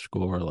got my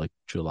score like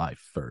July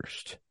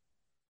 1st.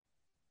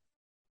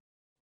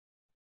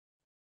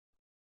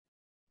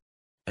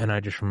 And I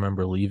just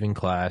remember leaving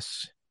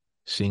class,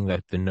 seeing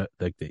that the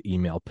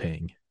email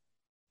ping,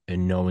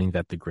 and knowing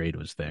that the grade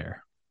was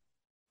there,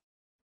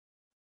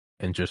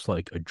 and just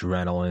like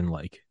adrenaline,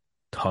 like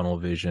tunnel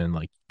vision,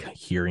 like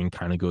hearing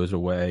kind of goes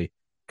away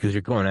because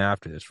you're going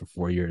after this for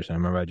 4 years. And I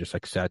remember I just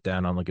like sat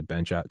down on like a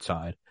bench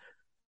outside,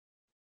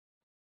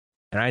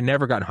 and I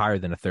never got higher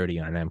than a 30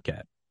 on an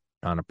MCAT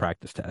on a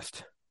practice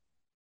test,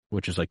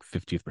 which is like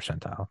 50th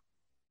percentile.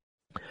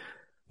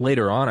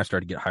 Later on, I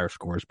started to get higher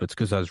scores, but it's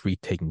because I was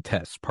retaking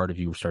tests. Part of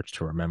you starts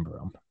to remember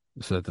them,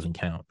 so that doesn't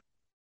count.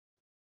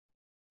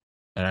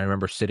 And I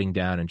remember sitting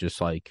down and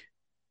just like,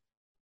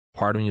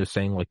 part of me was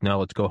saying like, no,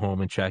 let's go home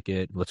and check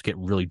it. Let's get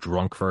really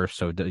drunk first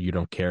so that you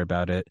don't care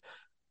about it.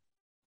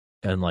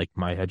 And like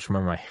I just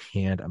remember my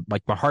hand,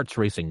 like my heart's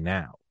racing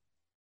now.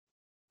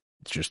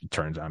 It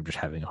turns out I'm just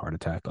having a heart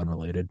attack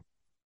unrelated.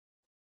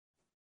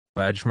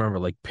 But I just remember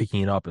like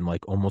picking it up and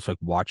like almost like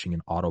watching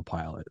an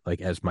autopilot,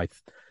 like I was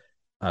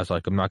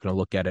like, I'm not going to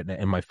look at it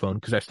in my phone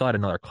because I still had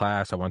another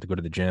class. I wanted to go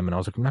to the gym, and I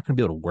was like, I'm not going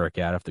to be able to work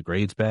out if the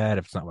grade's bad,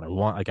 if it's not what I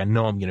want. Like, I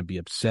know I'm going to be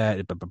upset.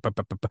 I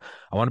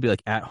want to be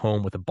like at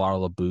home with a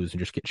bottle of booze and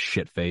just get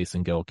shit faced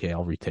and go, okay,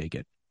 I'll retake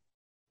it.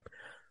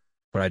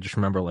 But I just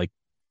remember like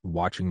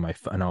watching my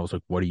phone, and I was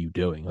like, what are you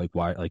doing? Like,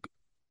 why?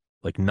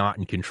 Like not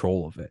in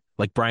control of it.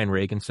 Like Brian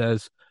Reagan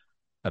says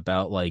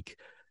about like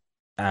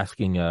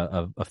asking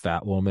a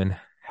fat woman,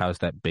 how's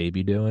that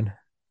baby doing?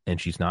 And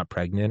she's not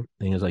pregnant.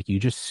 And he was like, you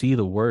just see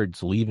the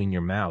words leaving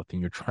your mouth and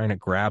you're trying to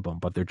grab them,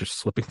 but they're just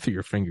slipping through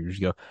your fingers.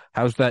 You go,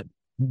 how's that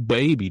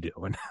baby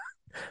doing?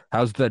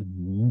 How's that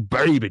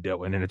baby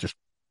doing? And it just,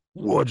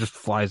 whoa, just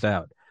flies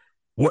out.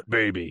 What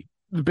baby?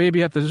 The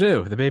baby at the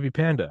zoo, the baby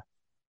panda.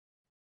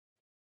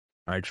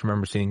 I just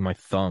remember seeing my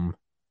thumb,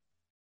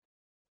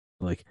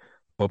 like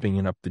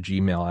opening up the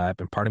Gmail app,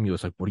 and part of me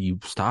was like, what do you,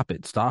 stop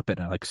it, stop it.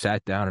 And I like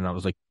sat down and I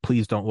was like,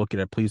 please don't look at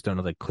it, please don't.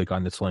 I was like, click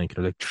on this link.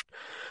 And I was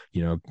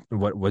like,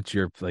 what's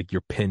your like your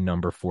PIN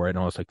number for it? And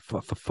I was like,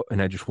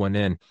 and I just went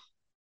in,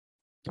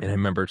 and I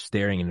remember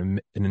staring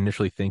and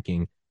initially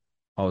thinking,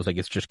 I was like,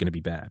 it's just going to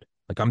be bad.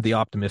 Like, I'm the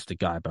optimistic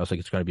guy, but I was like,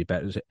 it's going to be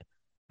bad. And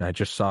I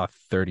just saw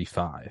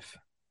 35,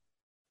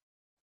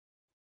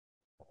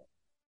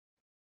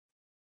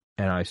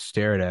 and I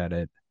stared at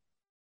it.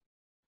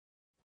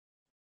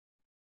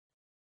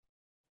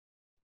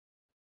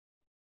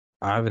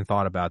 I haven't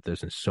thought about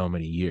this in so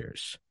many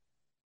years.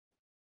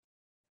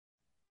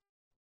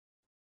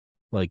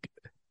 Like,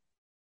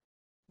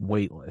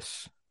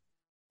 weightless.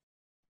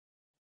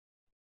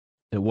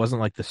 It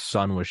wasn't like the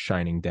sun was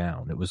shining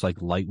down. It was like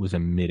light was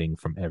emitting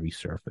from every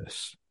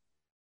surface.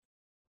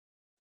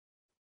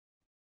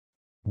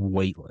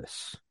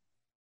 Weightless.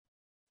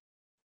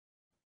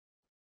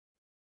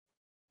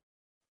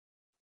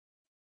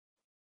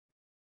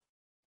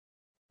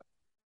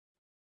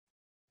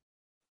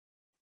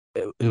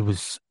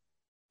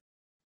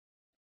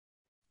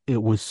 It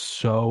was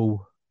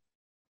so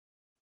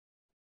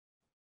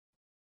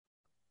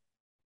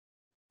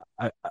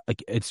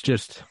like it's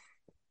just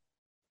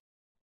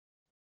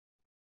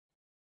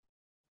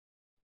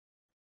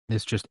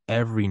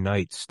every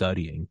night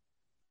studying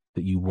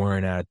that you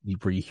weren't at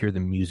where you hear the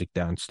music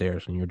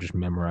downstairs and you're just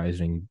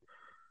memorizing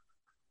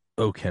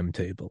OChem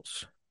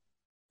tables.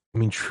 I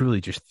mean,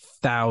 truly just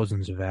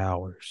thousands of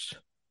hours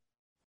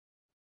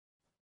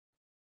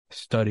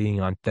studying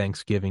on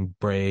Thanksgiving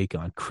break,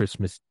 on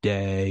Christmas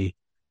Day.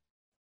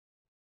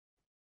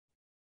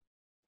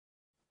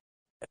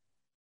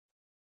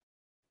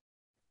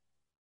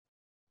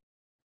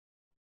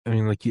 I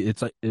mean, like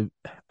it's like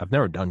I've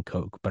never done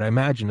coke, but I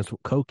imagine that's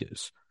what coke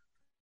is.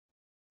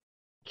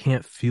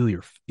 Can't feel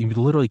you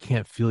literally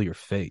can't feel your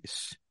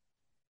face,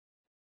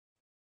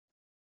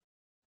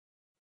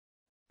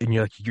 and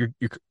you're like you're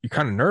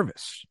kind of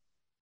nervous.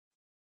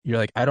 You're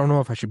like, I don't know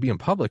if I should be in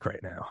public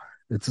right now.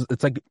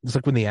 It's like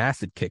when the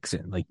acid kicks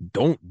in. Like,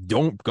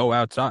 don't go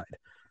outside.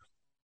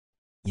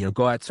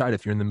 Go outside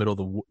if you're in the middle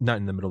of not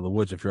in the middle of the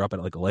woods, if you're up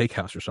at like a lake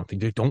house or something,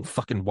 dude, don't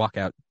fucking walk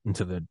out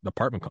into the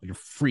apartment. You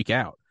freak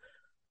out.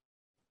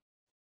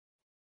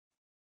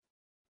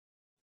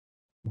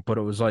 But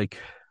it was like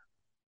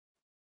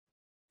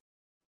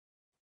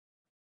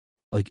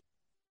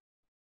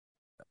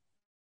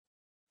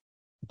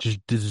just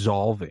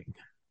dissolving.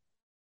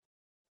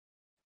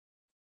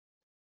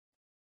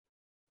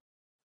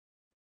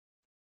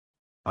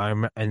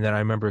 And then I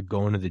remember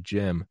going to the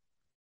gym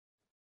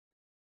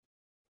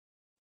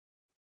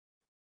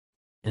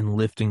and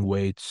lifting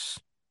weights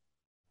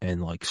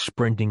and like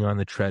sprinting on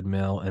the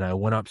treadmill. And I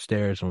went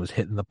upstairs and was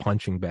hitting the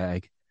punching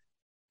bag.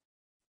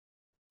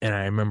 And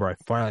I remember I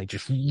finally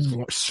just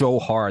so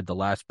hard the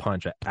last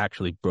punch, I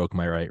actually broke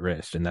my right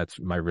wrist. And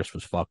my wrist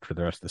was fucked for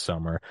the rest of the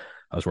summer.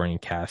 I was wearing a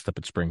cast up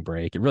at spring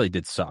break. It really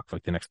did suck.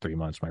 Like the next 3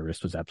 months, my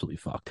wrist was absolutely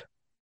fucked.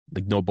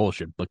 Like no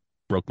bullshit, like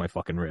broke my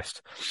fucking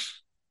wrist.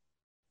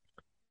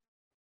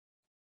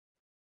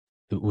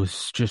 It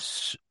was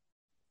just,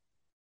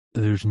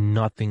 there's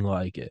nothing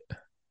like it.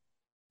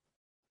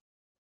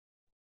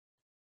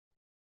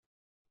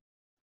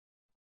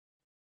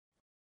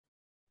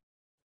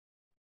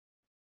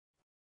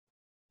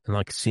 And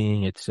like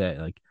seeing it say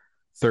like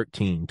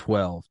 13,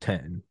 12,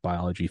 10,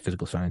 biology,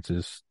 physical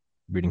sciences,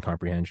 reading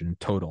comprehension,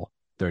 total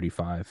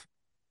 35,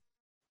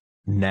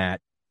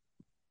 nat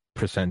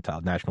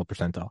percentile, national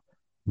percentile,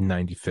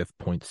 95th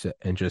point set,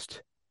 and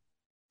just,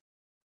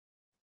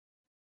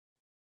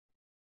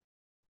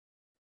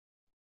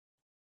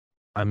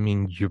 I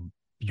mean,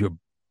 your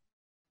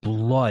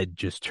blood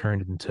just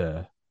turned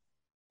into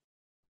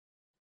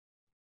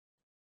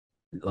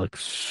like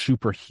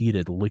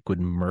superheated liquid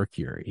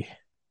mercury.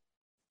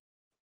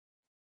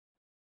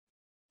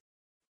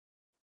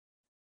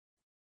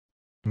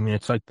 I mean,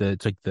 it's like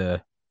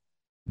the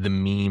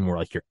meme where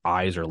like your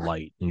eyes are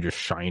light and you're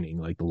just shining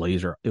like the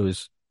laser. It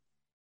was,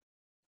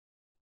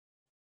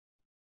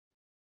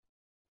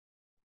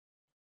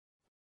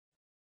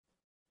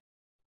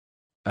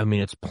 I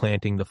mean, it's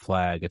planting the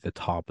flag at the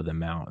top of the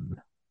mountain,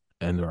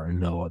 and there are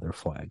no other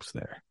flags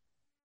there.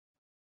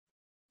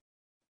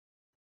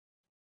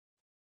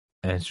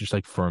 And it's just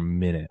like for a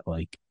minute,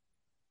 like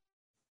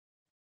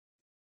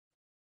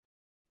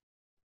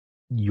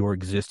your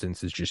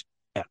existence is just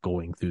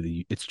echoing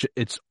through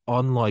it's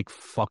unlike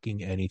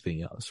fucking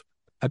anything else.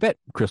 I bet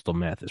crystal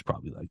meth is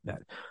probably like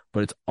that,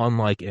 but it's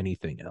unlike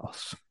anything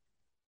else.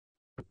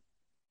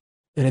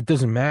 And it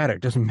doesn't matter.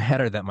 It doesn't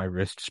matter that my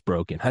wrist's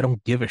broken. I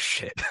don't give a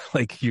shit.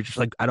 Like you're just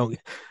like, I don't,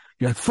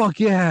 you're like,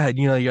 fuck yeah. And,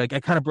 you're like, I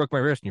kind of broke my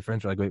wrist. And your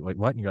friends are like, wait,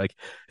 what? And you're like,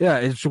 yeah,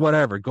 it's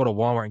whatever. Go to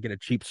Walmart and get a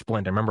cheap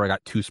splint. I remember I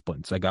got two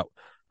splints. I got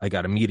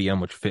a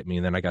medium, which fit me,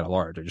 and then I got a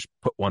large. I just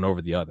put one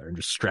over the other and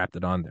just strapped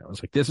it on there. I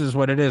was like, this is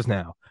what it is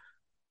now.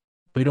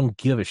 But you don't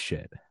give a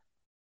shit.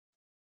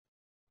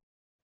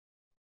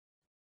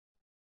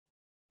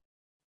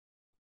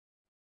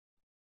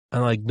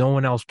 And like no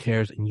one else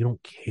cares, and you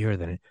don't care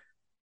that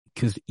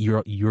because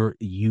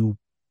you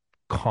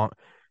can't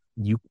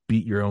you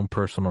beat your own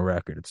personal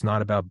record. It's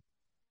not about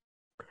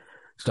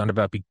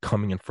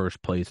becoming in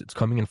first place. It's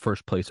coming in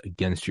first place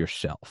against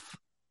yourself.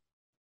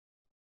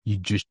 You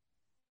just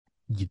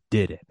you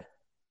did it.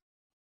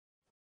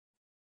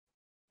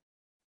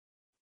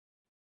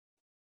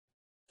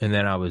 And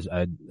then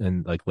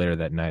and like later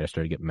that night I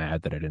started to get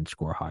mad that I didn't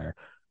score higher.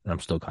 And I'm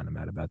still kind of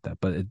mad about that,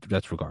 but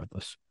that's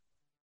regardless.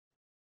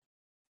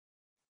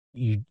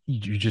 You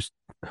just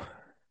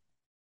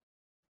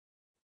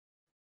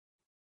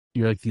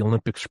you're like the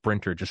Olympic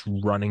sprinter just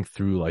running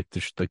through like the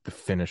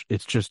finish.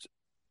 It's just,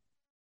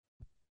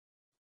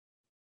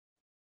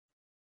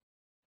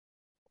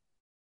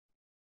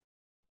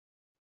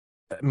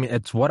 I mean,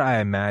 it's what I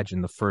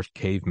imagine the first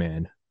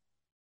caveman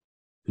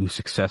who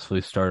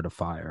successfully started a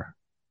fire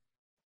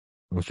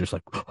was just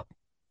like,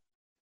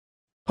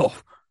 oh,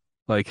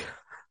 like,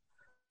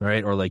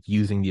 right? Or like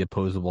using the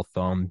opposable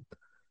thumb,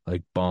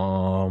 like,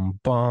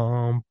 bum,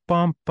 bum,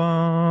 bum,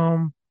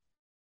 bum.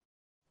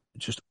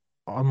 Just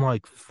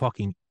unlike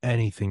fucking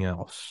anything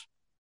else.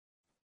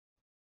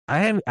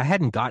 I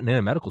hadn't gotten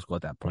into medical school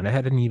at that point. I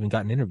hadn't even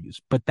gotten interviews,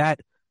 but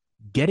that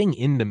getting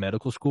into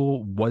medical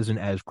school wasn't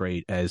as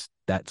great as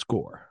that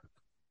score.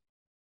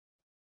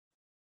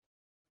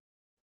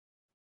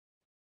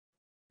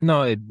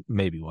 No, it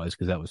maybe was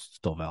because that was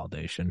still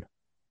validation.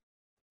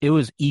 It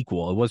was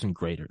equal. It wasn't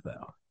greater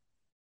though.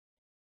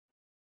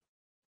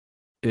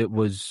 It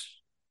was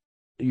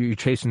you're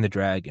chasing the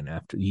dragon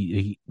after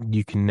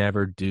you can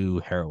never do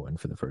heroin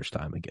for the first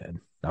time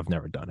again. I've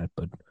never done it,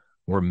 but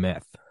or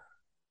meth.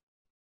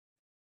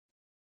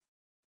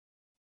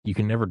 You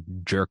can never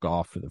jerk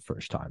off for the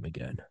first time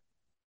again.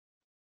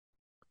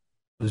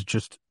 It was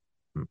just,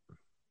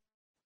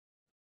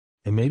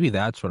 and maybe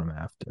that's what I'm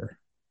after.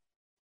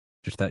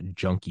 Just that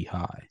junky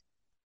high.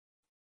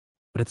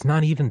 But it's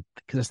not even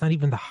because it's not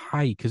even the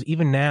high. Because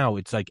even now,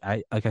 it's like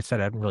I said,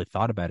 I haven't really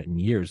thought about it in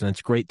years, and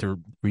it's great to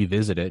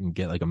revisit it and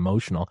get like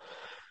emotional.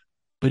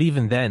 But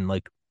even then,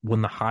 like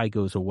when the high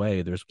goes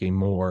away, there's a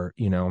more,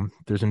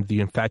 there's in the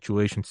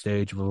infatuation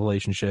stage of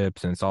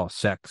relationships, and it's all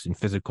sex and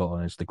physical,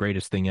 and it's the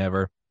greatest thing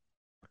ever.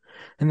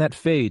 And that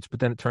fades, but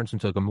then it turns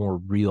into like a more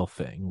real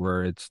thing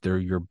where they're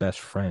your best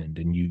friend,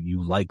 and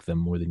you like them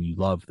more than you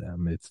love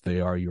them.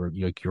 They are your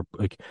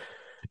like,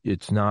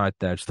 it's not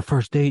that it's the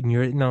first date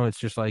and no, it's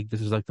just like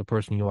this is like the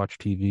person you watch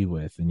TV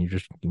with, and you're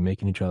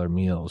making each other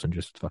meals and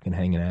just fucking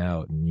hanging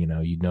out, and you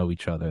know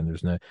each other, and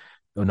there's no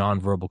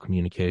nonverbal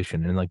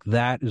communication, and like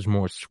that is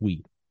more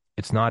sweet.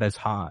 It's not as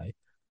high,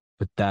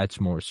 but that's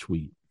more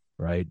sweet,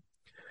 right?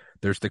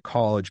 There's the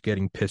college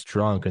getting pissed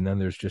drunk, and then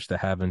there's just the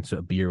having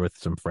a beer with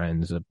some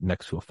friends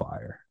next to a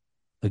fire.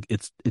 Like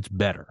it's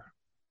better.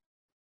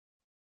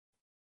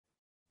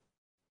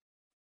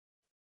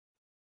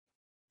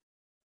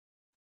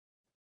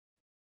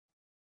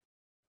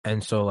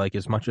 And so like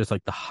as much as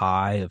like the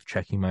high of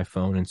checking my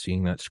phone and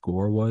seeing that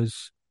score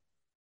was,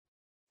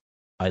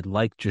 I'd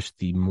like just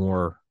the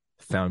more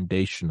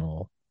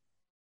foundational.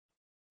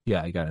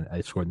 Yeah,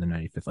 I scored in the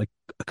 95th. Like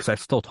because I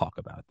still talk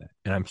about that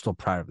and I'm still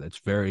proud of it.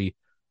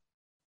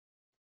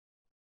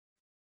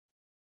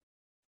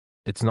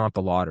 It's not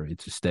the lottery,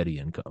 it's a steady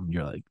income.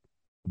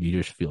 You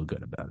just feel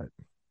good about it.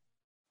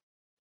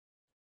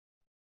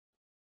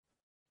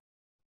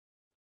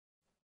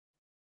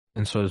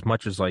 And so as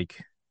much as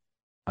like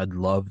I'd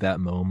love that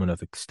moment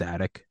of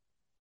ecstatic,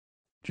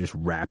 just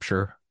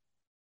rapture,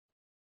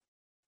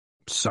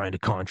 signed a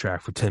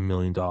contract for $10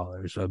 million.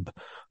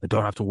 I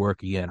don't have to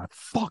work again. I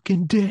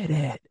fucking did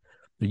it.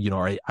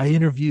 I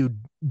interviewed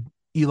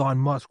Elon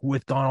Musk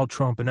with Donald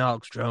Trump and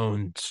Alex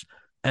Jones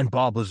and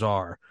Bob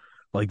Lazar,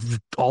 like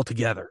all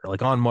together,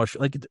 like on mush.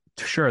 Like,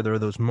 sure, there are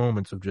those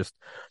moments of just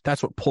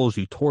that's what pulls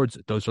you towards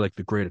it. Those are like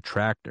the great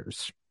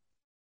attractors.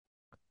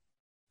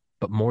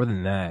 But more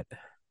than that,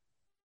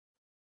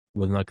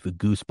 when like the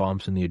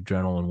goosebumps and the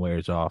adrenaline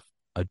wears off,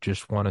 I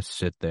just want to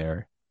sit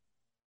there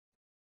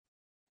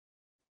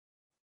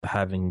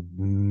having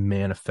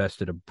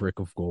manifested a brick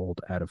of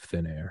gold out of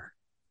thin air.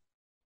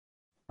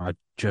 I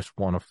just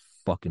want to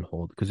fucking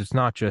hold because it's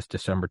not just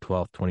December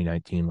 12th,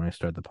 2019 when I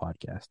started the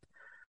podcast.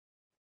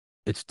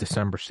 It's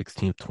December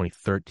 16th,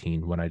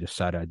 2013 when I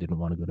decided I didn't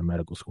want to go to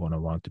medical school and I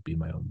wanted to be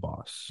my own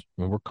boss.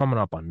 And we're coming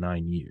up on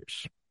 9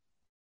 years.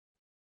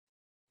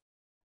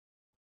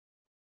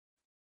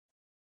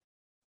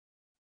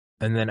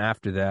 And then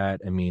after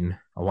that, I mean,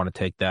 I want to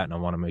take that and I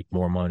want to make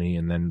more money.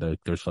 And then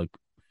there's like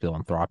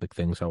philanthropic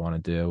things I want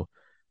to do.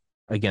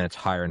 Again, it's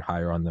higher and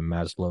higher on the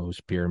Maslow's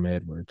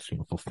pyramid where it's,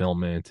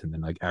 fulfillment and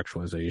then like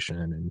actualization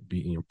and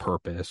being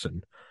purpose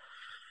and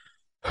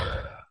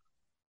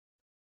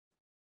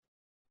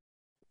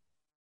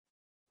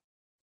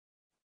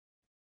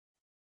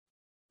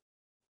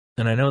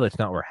and I know that's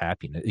not where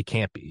happiness, it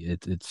can't be.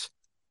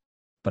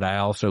 But I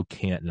also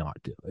can't not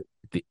do it.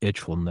 The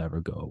itch will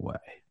never go away.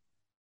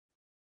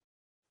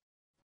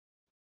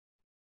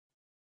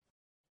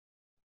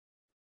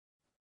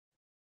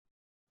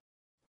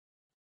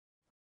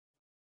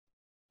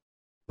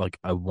 Like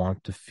I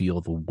want to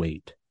feel the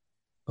weight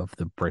of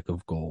the brick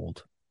of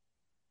gold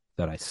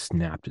that I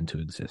snapped into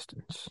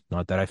existence.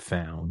 Not that I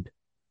found,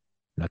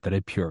 not that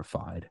I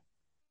purified,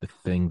 the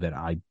thing that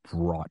I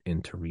brought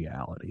into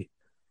reality.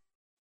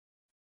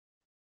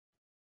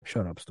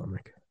 Shut up,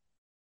 stomach.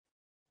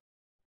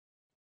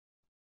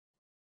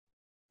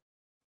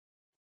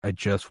 I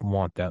just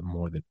want that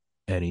more than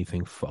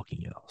anything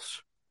fucking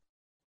else.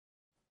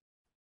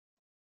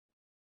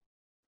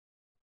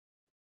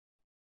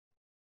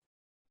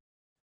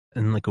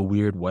 In like a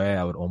weird way,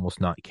 I would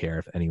almost not care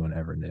if anyone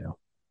ever knew.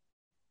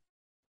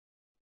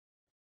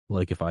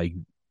 Like if I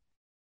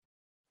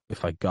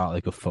got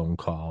like a phone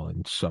call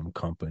and some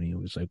company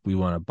was like, we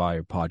want to buy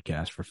your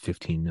podcast for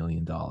 $15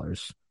 million.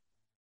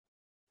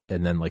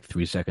 And then like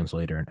 3 seconds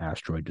later, an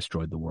asteroid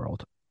destroyed the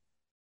world.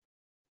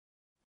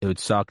 It would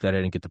suck that I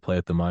didn't get to play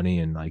with the money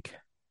and like,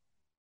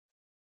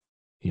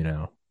 you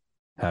know,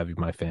 have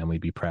my family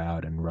be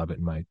proud and rub it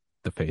in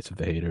the face of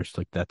the haters.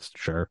 Like that's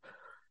sure.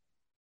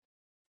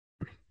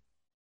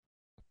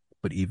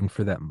 But even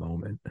for that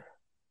moment,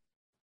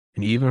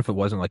 and even if it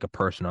wasn't like a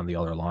person on the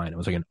other line, it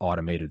was like an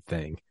automated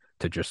thing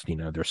to just,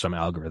 there's some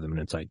algorithm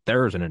and it's like,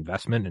 there's an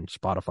investment and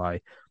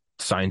Spotify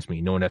signs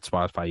me. No one at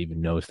Spotify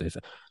even knows this.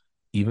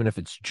 Even if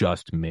it's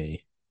just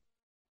me,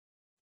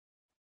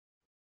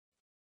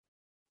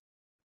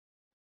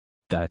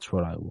 that's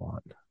what I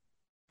want.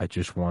 I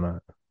just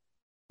want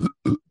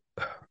to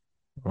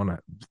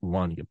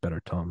get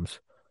better Tums.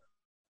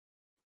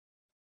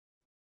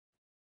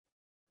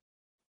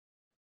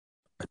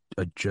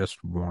 I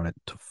just want it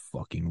to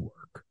fucking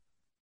work.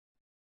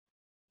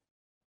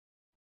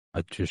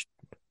 I just,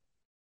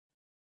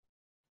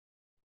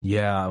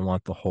 yeah, I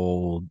want the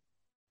whole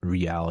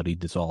reality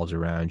dissolves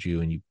around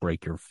you and you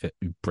break your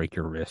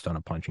wrist on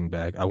a punching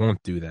bag. I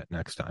won't do that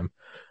next time.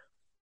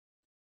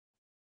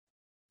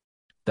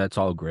 That's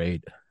all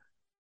great.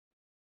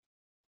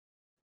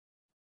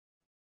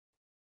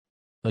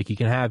 Like you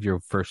can have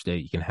your first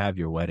date, you can have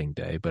your wedding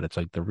day, but it's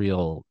like the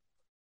real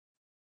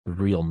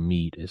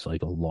meat is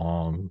like a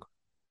long.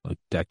 like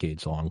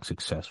decades long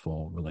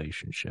successful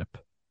relationship.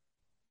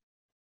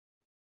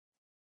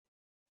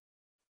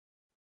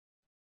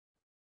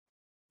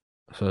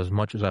 So as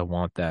much as I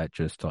want that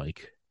just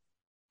like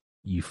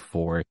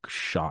euphoric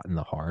shot in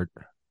the heart,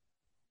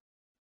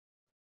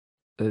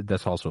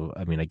 that's also,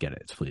 I mean, I get it,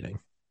 it's fleeting.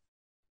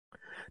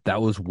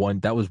 That was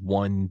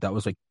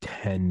like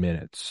 10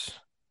 minutes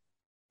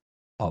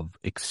of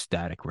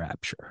ecstatic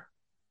rapture,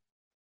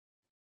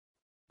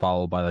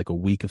 followed by like a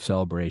week of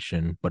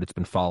celebration, but it's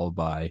been followed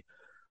by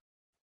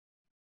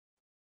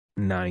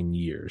 9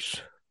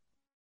 years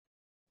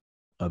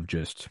of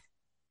just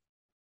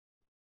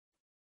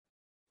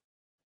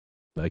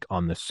like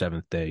on the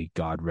seventh day,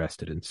 God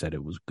rested and said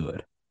it was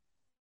good.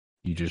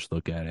 You just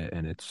look at it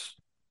and it's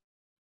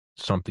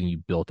something you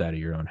built out of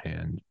your own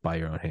hand, by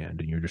your own hand,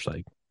 and you're just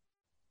like,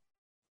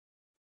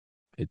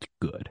 it's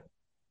good.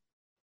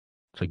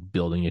 It's like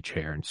building a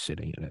chair and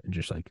sitting in it and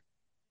just like,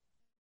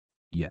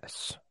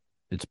 yes,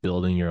 it's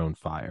building your own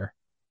fire,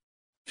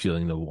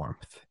 feeling the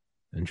warmth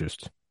and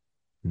just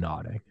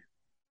nodding.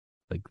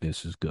 Like,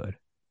 this is good.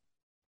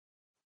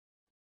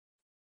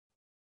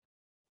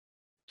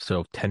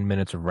 So 10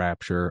 minutes of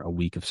rapture, a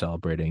week of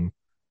celebrating,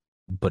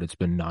 but it's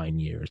been 9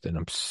 years and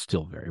I'm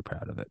still very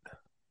proud of it.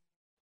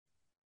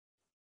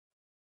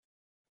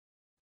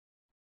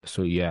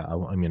 So yeah,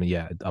 I mean,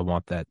 yeah, I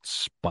want that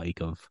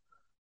spike of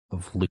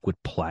liquid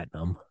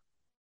platinum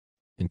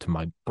into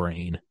my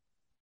brain.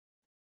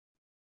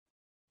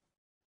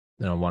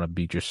 And I want to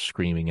be just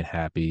screaming and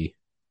happy.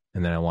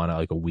 And then I want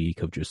like a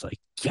week of just like,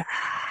 yeah.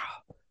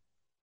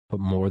 But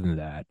more than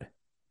that,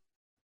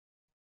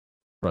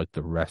 for like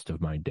the rest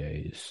of my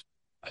days,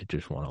 I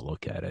just want to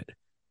look at it.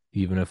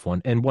 Even if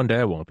one day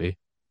I won't be.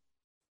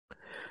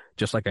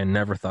 Just like I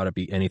never thought I'd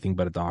be anything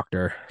but a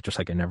doctor. Just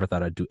like I never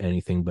thought I'd do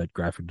anything but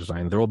graphic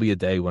design. There will be a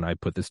day when I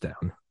put this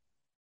down.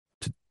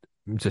 To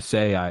to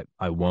say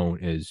I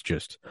won't is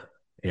just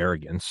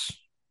arrogance.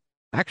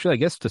 Actually, I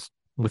guess just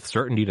with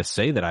certainty to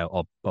say that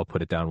I'll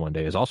put it down one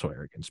day is also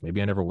arrogance.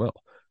 Maybe I never will.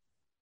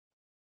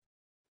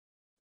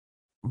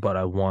 But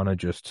I want to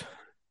just,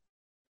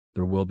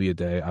 there will be a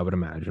day, I would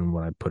imagine,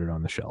 when I put it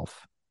on the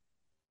shelf.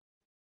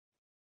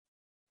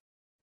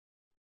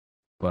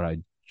 But I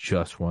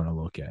just want to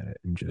look at it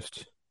and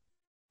just,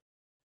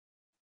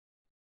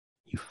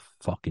 you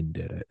fucking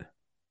did it.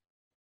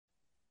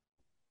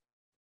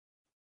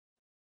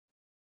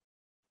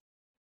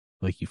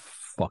 Like, you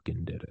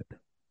fucking did it.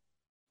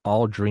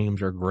 All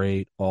dreams are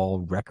great. All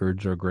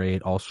records are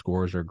great. All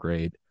scores are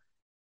great.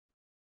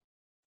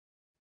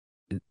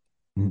 It,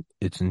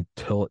 it's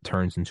until it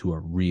turns into a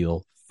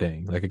real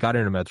thing. Like, I got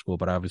into med school,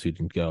 but I obviously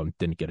didn't go and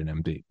didn't get an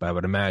MD. But I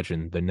would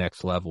imagine the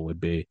next level would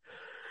be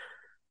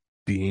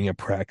being a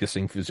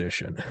practicing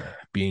physician,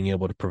 being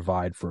able to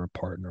provide for a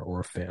partner or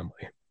a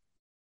family,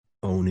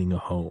 owning a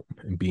home,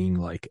 and being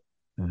like,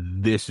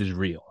 this is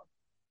real.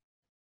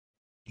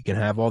 You can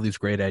have all these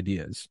great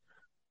ideas,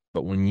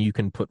 but when you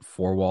can put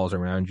four walls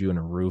around you and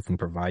a roof and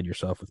provide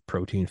yourself with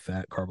protein,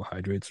 fat,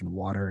 carbohydrates, and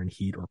water and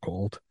heat or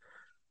cold,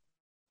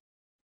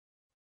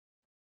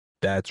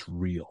 that's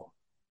real.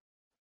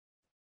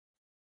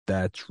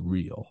 That's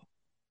real.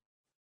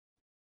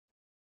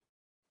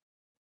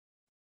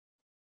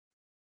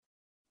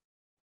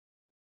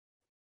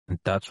 And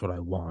that's what I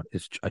want.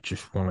 I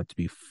just want it to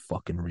be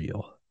fucking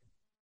real.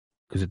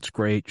 Because it's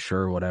great,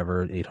 sure,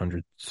 whatever,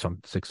 800 some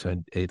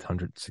 600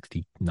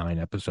 869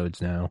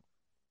 episodes now.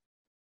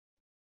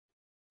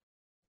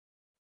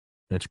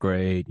 It's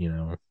great, you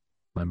know.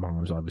 My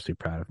mom's obviously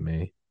proud of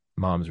me.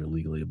 Moms are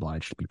legally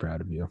obliged to be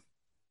proud of you.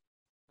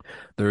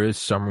 There is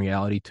some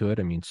reality to it.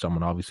 I mean,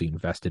 someone obviously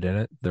invested in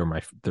it.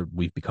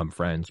 We've become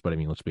friends, but I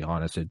mean, let's be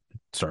honest, it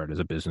started as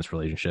a business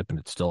relationship and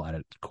it's still at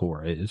its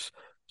core is,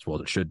 as well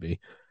as it should be.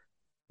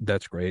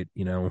 That's great,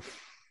 you know.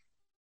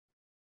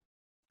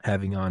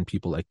 Having on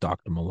people like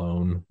Dr.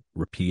 Malone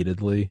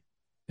repeatedly,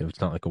 if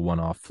it's not like a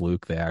one-off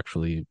fluke, they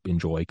actually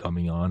enjoy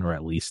coming on, or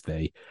at least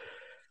they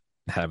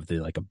have the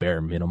like a bare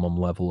minimum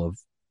level of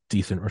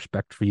decent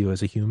respect for you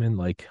as a human.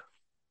 Like,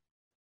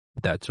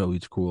 that's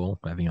always cool.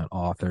 Having on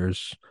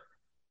authors,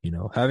 you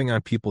know, having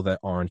on people that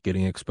aren't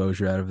getting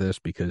exposure out of this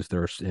because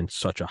they're in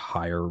such a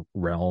higher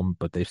realm,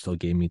 but they still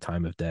gave me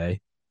time of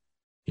day.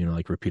 You know,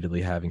 like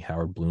repeatedly having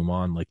Howard Bloom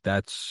on, like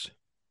that's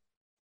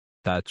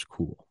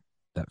cool.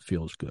 That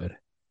feels good.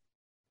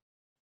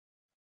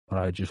 But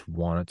I just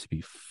want it to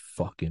be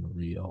fucking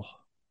real.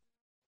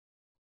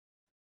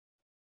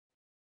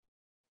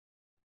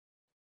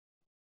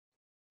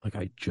 Like,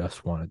 I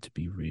just want it to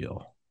be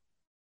real.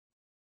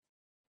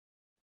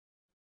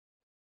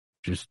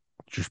 Just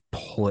just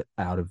pull it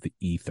out of the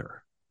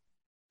ether.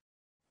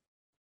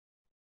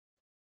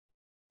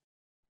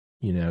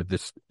 You know,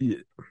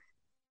 the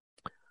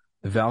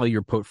value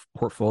of your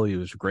portfolio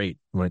is great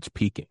when it's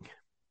peaking.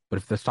 But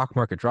if the stock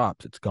market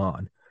drops, it's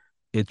gone.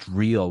 It's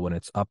real when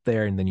it's up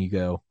there and then you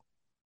go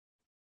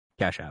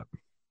cash out.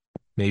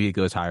 Maybe it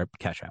goes higher,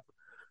 cash out.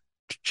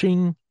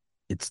 Ching,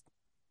 it's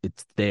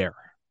it's there.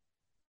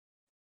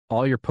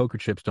 All your poker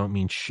chips don't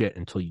mean shit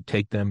until you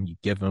take them, you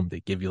give them,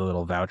 they give you a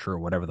little voucher or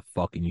whatever the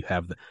fuck, and you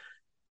have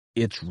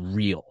It's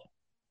real.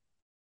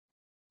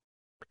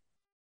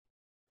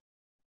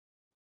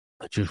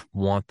 I just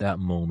want that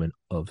moment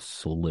of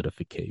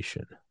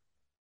solidification.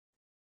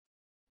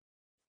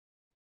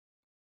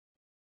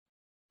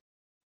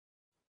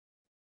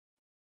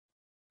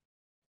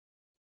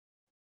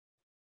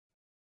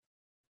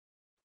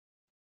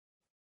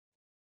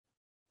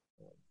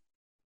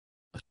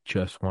 I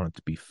just want it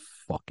to be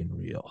fucking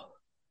real.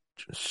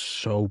 Just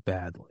so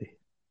badly.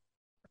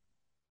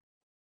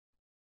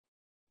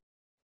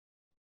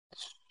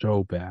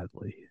 So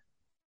badly.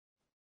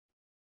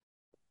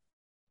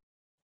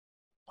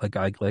 Like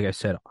I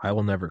said, I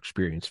will never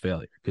experience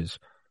failure because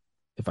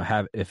if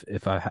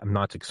I'm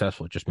not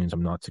successful, it just means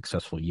I'm not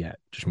successful yet.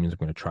 It just means I'm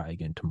going to try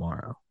again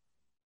tomorrow.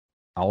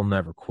 I'll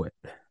never quit.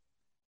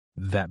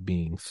 That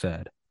being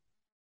said,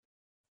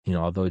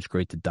 although it's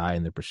great to die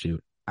in the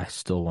pursuit, I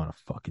still want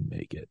to fucking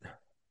make it.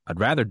 I'd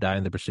rather die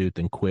in the pursuit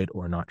than quit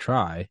or not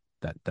try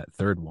that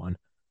third one.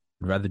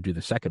 I'd rather do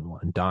the second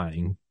one,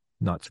 dying,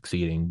 not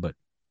succeeding, but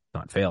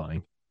not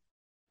failing.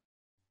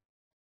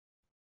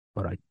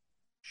 But I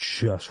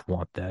just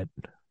want that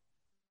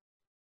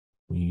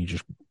when you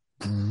just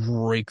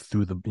break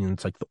through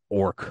it's like the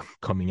orc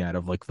coming out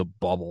of like the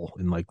bubble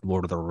in like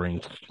Lord of the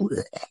Rings.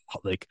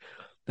 Like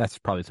that's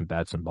probably some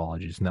bad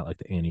symbology. It's not like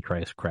the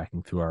Antichrist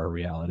cracking through our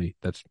reality.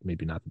 That's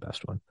maybe not the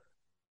best one.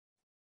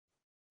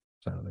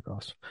 Sign of the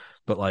cross.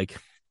 But like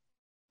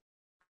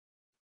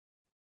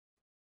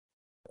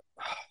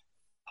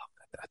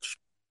that's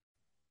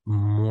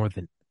more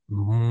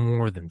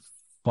than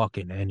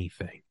fucking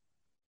anything.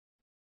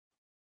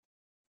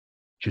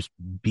 Just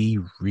be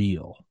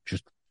real.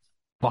 Just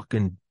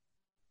fucking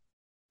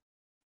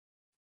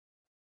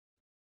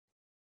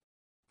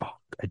fuck.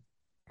 I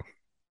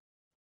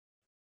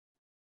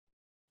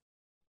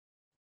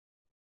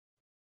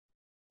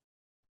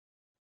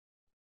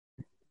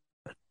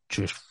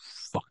just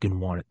fucking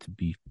want it to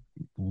be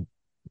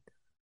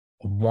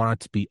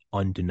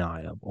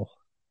undeniable.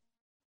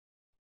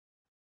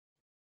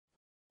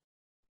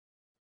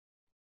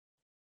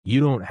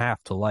 You don't have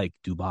to like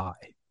Dubai.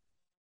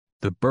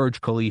 The Burj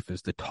Khalifa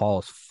is the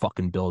tallest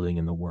fucking building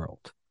in the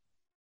world.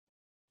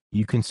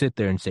 You can sit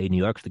there and say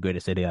New York's the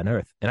greatest city on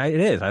earth. And it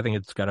is. I think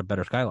it's got a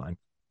better skyline.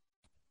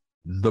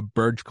 The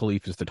Burj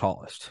Khalifa is the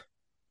tallest.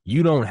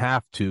 You don't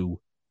have to,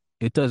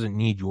 it doesn't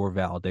need your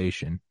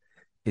validation.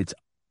 It's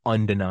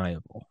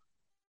undeniable.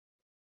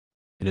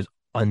 It is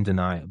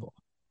undeniable.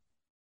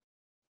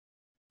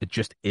 It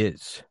just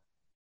is.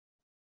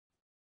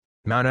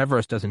 Mount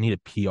Everest doesn't need a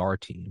PR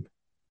team.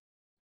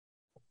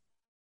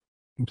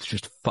 It's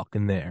just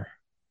fucking there.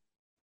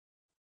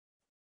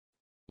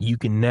 You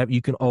can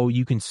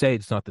say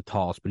it's not the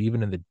tallest, but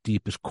even in the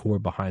deepest core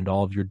behind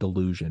all of your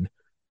delusion,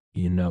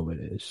 you know it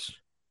is.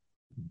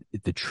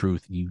 The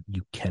truth, you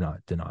cannot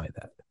deny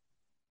that.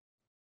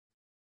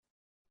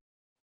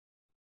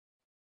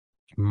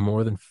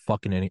 More than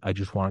fucking any, I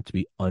just want it to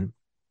be I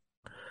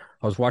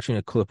was watching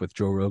a clip with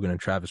Joe Rogan and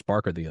Travis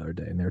Barker the other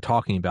day, and they were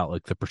talking about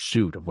like the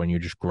pursuit of when you're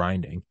just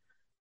grinding.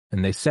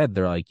 And they said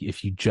they're like,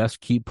 if you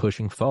just keep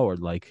pushing forward,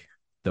 like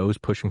those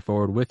pushing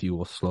forward with you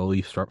will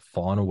slowly start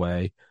falling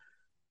away,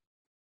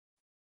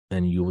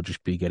 and you will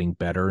just be getting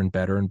better and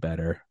better and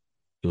better.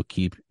 You'll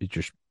keep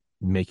just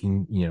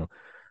making,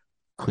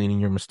 cleaning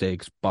your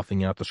mistakes,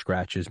 buffing out the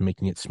scratches,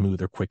 making it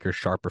smoother, quicker,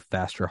 sharper,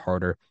 faster,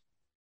 harder.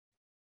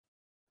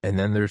 And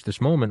then there's this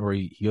moment where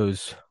he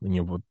goes,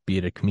 be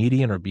it a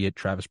comedian or be it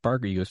Travis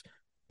Barker, he goes,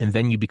 and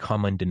then you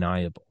become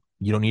undeniable.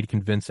 You don't need to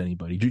convince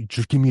anybody.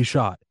 Just give me a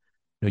shot.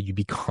 No, you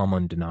become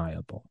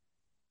undeniable.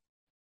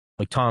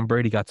 Like Tom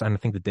Brady got signed, I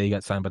think the day he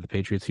got signed by the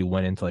Patriots, he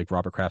went into like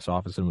Robert Kraft's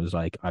office and was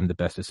like, I'm the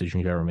best decision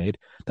you've ever made.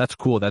 That's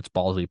cool. That's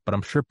ballsy. But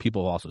I'm sure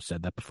people have also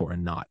said that before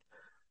and not.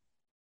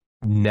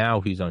 Now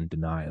he's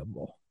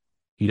undeniable.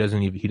 He doesn't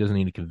need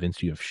to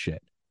convince you of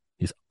shit.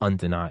 He's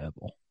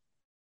undeniable.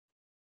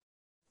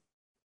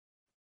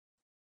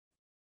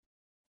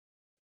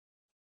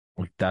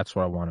 Like that's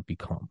what I want to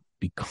become.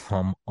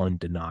 Become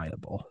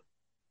undeniable.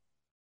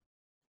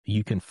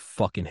 You can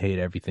fucking hate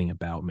everything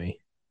about me.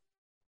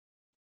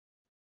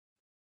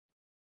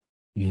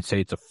 You can say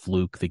it's a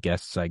fluke, the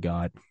guests I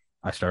got.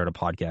 I started a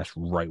podcast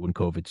right when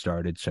COVID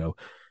started, so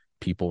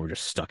people were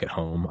just stuck at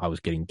home. I was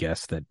getting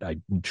guests that I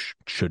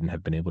shouldn't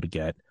have been able to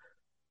get.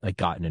 I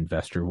got an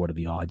investor. What are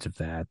the odds of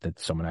that? That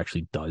someone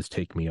actually does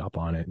take me up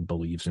on it and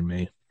believes in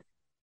me?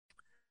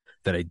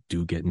 That I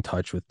do get in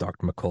touch with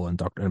Dr.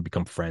 McCullough and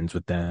become friends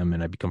with them,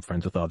 and I become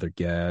friends with other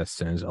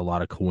guests, and there's a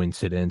lot of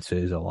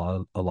coincidences, a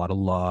lot of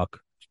luck.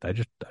 I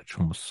just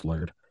almost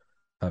slurred.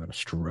 Having a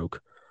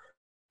stroke.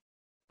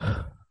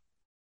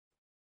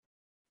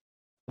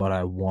 But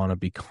I want to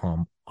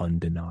become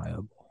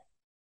undeniable.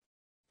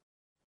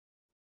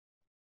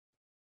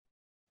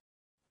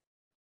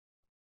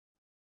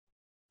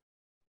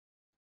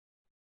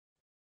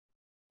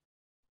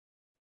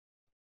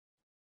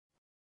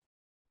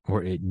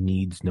 Where it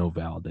needs no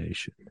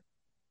validation.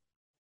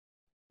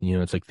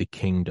 It's like the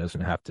king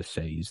doesn't have to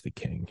say he's the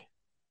king.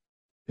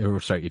 Or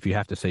sorry, if you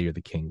have to say you're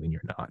the king, then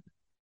you're not.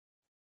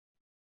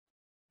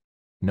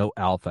 No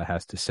alpha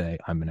has to say,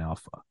 I'm an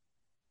alpha.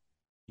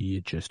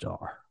 You just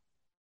are.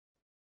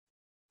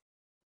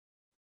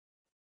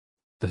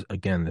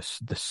 The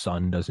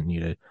sun doesn't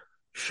need to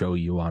show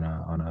you on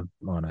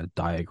a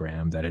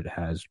diagram that it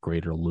has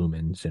greater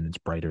lumens and it's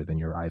brighter than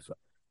your iPhone.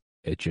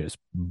 It just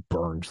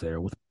burns there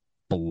with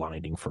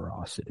blinding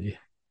ferocity.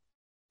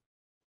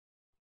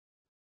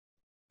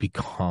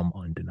 Become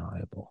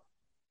undeniable.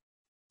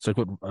 It's like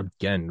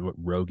what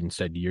Rogan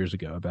said years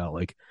ago about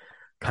like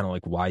kind of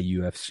like why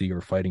UFC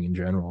or fighting in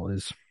general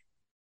is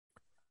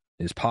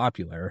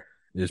popular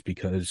is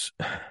because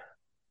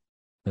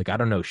like I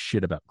don't know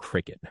shit about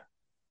cricket.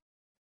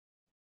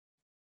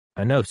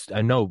 I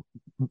know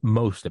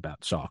most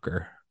about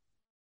soccer.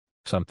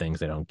 Some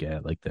things I don't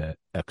get, like the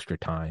extra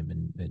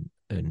time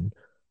and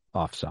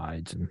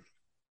offsides and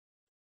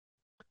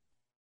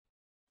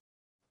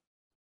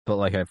but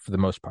like for the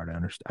most part I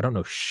understand. I don't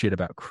know shit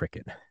about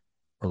cricket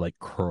or like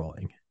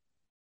curling.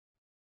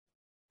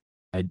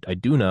 I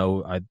do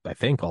know I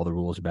think all the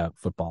rules about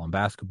football and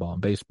basketball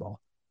and baseball.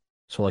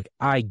 So like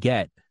I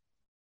get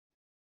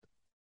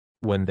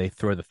when they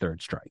throw the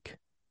third strike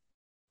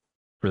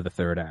for the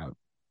third out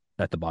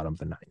at the bottom of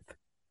the ninth.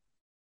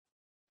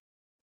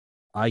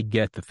 I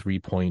get the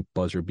 3-point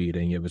buzzer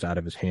beating. It was out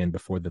of his hand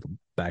before the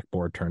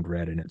backboard turned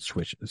red and it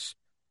switches.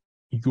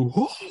 You go,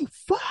 oh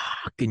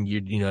fuck, and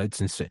you know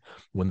it's insane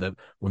when the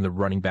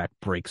running back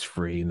breaks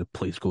free and the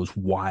place goes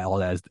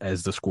wild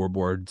as the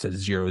scoreboard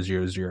says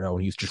 0-0-0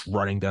 and he's just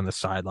running down the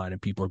sideline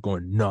and people are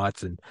going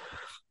nuts and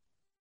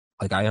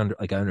like I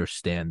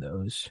understand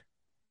those.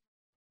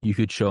 You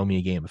could show me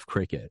a game of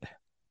cricket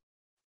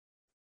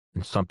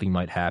and something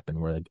might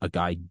happen where a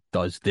guy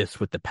does this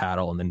with the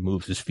paddle and then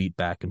moves his feet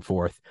back and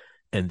forth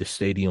and the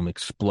stadium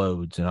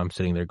explodes and I'm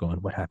sitting there going,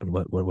 what happened?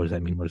 What does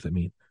that mean? What does that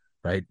mean?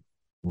 Right?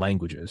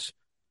 Languages.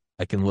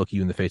 I can look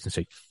you in the face and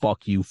say,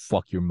 fuck you,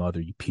 fuck your mother,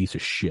 you piece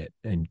of shit.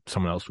 And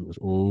someone else goes,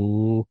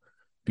 oh,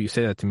 but you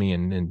say that to me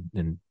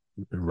in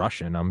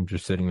Russian, I'm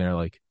just sitting there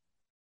like,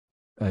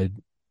 do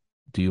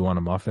you want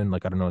a muffin?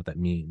 Like, I don't know what that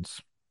means.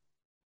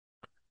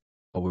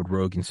 But what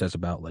Rogan says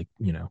about like,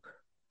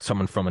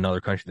 someone from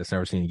another country that's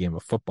never seen a game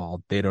of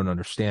football, they don't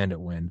understand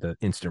it when the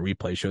instant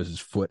replay shows his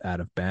foot out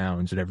of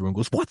bounds and everyone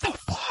goes, what the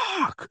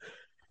fuck?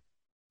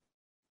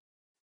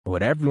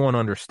 What everyone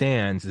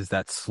understands is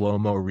that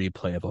slow-mo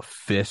replay of a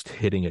fist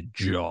hitting a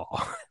jaw.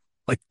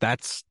 Like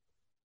that's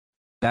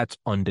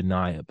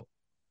undeniable.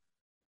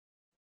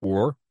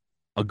 Or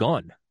a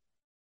gun.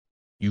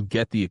 You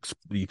get the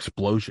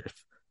explosion,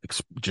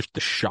 just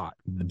the shot,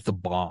 the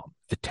bomb,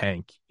 the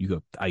tank. You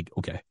go,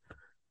 okay.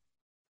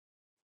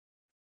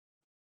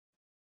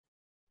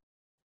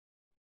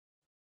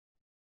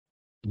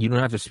 You don't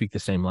have to speak the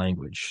same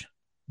language.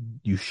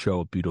 You show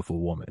a beautiful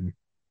woman,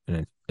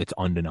 and it's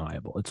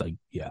undeniable. It's like,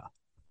 yeah,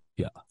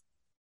 yeah.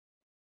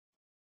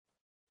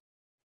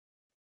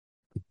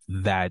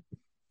 That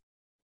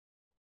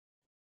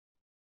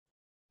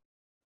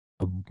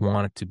I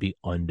want it to be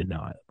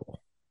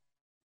undeniable.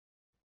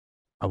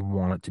 I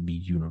want it to be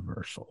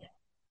universal.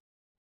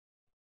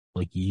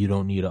 Like you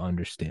don't need to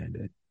understand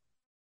it.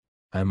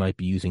 I might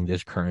be using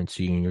this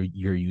currency and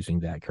you're using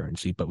that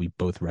currency, but we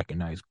both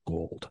recognize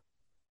gold.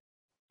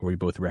 Or we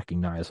both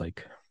recognize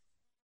like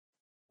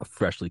a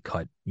freshly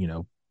cut,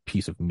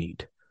 piece of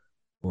meat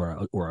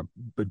or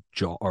a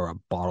jaw or a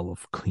bottle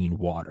of clean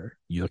water.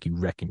 You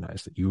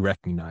recognize that. You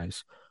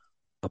recognize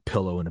a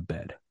pillow in a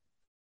bed.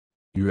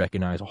 You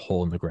recognize a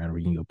hole in the ground where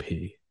you can go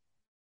pee.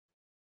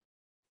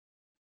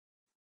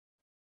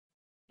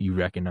 You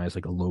recognize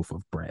like a loaf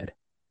of bread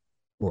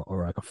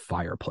or like a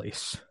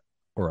fireplace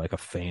or like a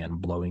fan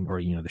blowing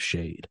or the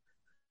shade.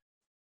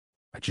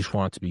 I just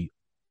want it to be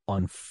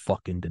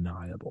unfucking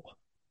deniable,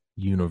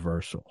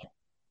 universal.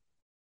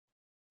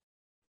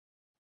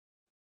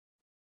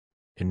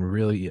 And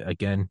really,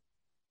 again,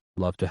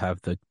 love to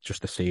have the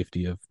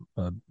safety of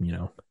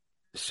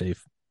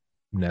safe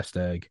nest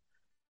egg.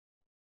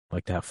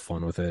 Like to have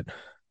fun with it.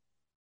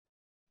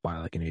 Buy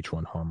like an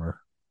H1 Hummer,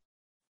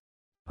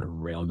 put a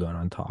rail gun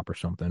on top or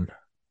something.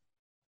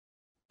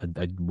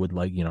 I would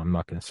like, I'm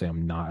not gonna say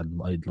I'm not.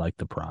 I'd like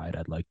the pride.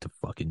 I'd like to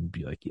fucking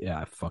be like, yeah,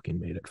 I fucking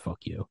made it.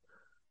 Fuck you.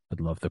 I'd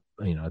love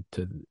I'd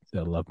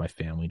love my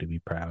family to be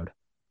proud.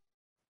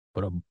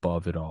 But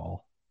above it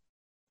all,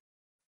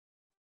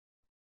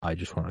 I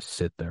just want to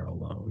sit there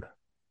alone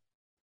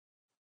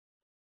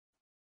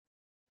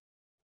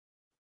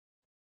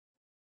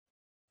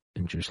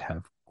and just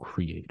have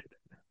created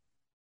it.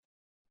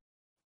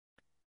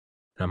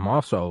 And I'm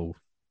also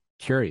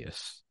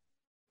curious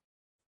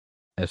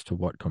as to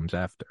what comes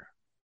after.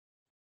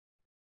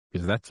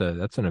 Because that's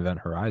an event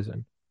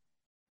horizon.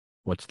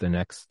 What's the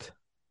next?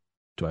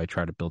 Do I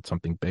try to build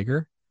something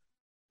bigger?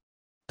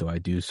 Do I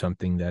do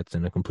something that's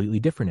in a completely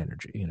different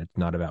energy? And it's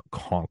not about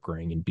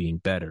conquering and being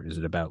better. Is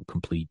it about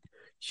complete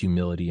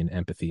humility and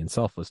empathy and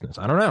selflessness?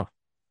 I don't know.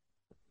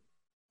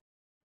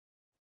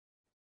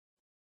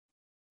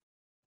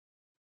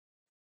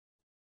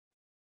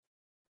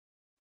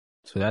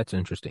 So that's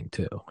interesting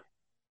too.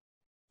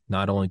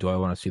 Not only do I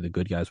want to see the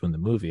good guys win the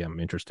movie, I'm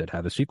interested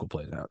how the sequel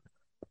plays out.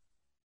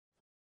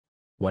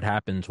 What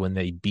happens when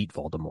they beat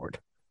Voldemort?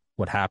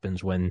 What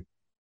happens when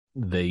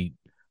they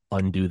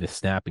undo the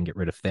snap and get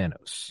rid of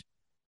Thanos?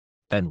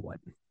 Then what?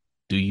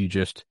 Do you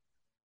just,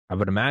 I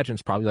would imagine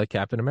it's probably like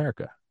Captain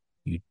America.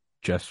 You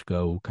just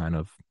go kind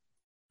of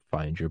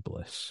find your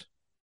bliss.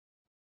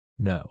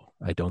 No,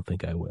 I don't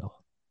think I will.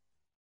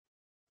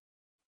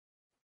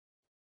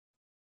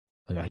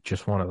 Like, I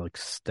just want to like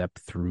step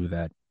through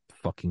that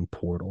fucking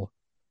portal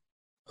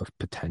of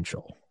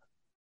potential.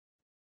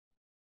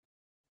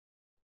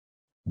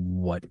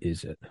 What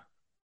is it?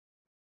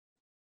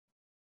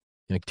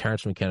 Like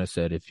Terrence McKenna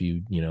said, if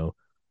you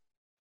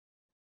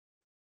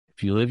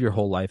live your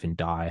whole life and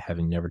die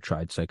having never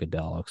tried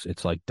psychedelics,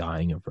 it's like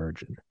dying a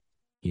virgin.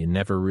 You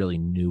never really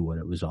knew what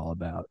it was all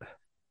about.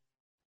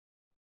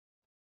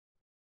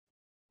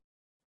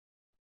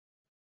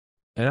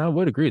 And I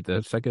would agree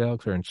that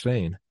psychedelics are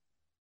insane,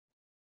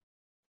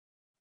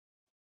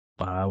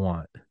 but I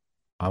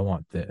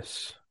want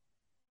this.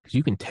 Because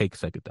you can take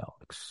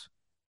psychedelics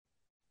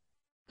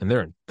and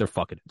they're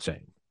fucking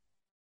insane.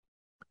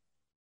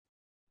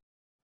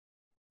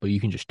 But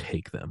you can just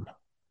take them.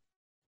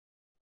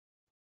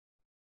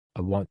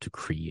 I want to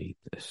create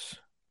this.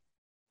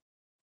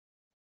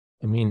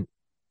 I mean,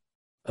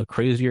 a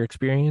crazier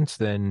experience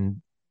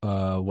than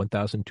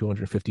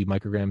 1,250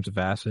 micrograms of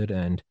acid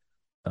and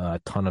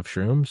a ton of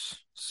shrooms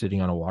sitting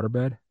on a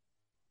waterbed.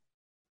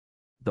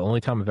 The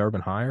only time I've ever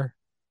been higher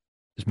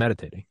is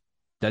meditating,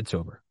 dead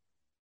sober.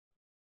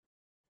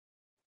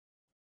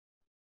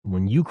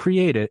 When you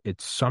create it,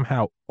 it's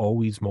somehow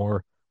always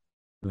more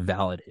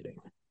validating.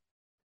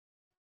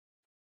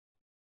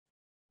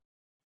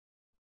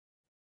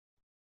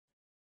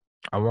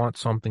 I want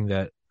something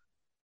that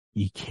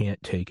you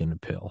can't take in a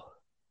pill.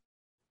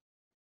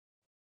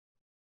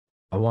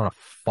 I want to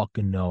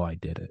fucking know I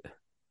did it.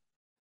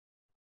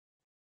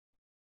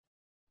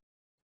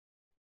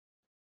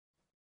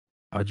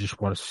 I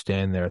just want to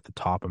stand there at the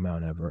top of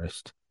Mount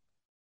Everest,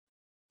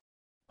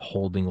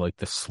 holding like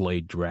the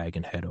Slade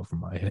dragon head over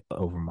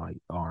my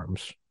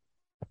arms,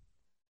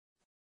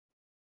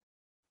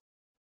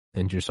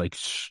 and just like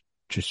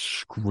just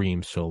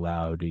scream so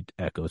loud it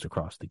echoes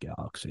across the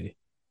galaxy.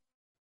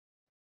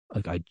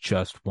 Like I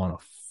just want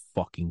to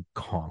fucking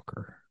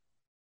conquer,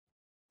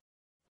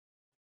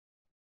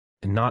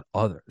 and not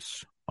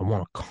others. I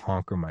want to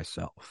conquer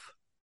myself.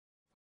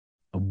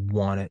 I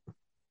want it.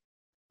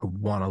 I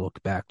want to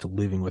look back to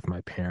living with my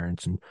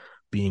parents and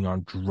being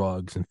on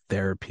drugs and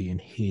therapy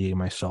and hating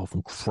myself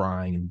and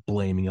crying and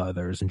blaming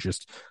others and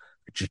just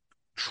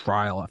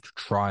trial after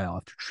trial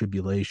after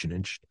tribulation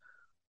and just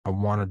I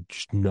want to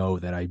just know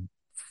that I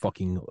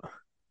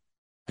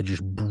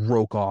just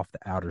broke off the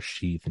outer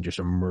sheath and just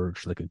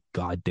emerged like a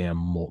goddamn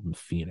molten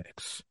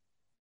phoenix.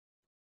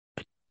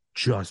 I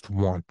just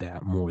want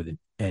that more than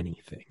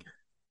anything,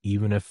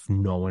 even if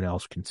no one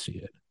else can see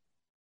it.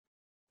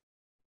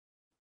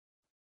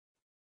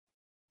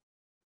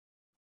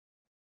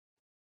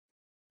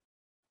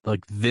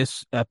 Like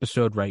this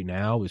episode right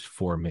now is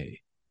for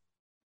me.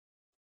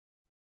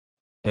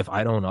 If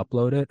I don't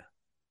upload it,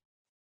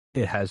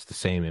 it has the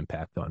same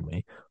impact on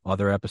me.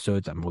 Other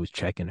episodes, I'm always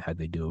checking how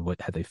they do,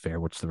 what how they fare,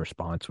 what's the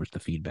response, what's the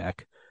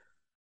feedback.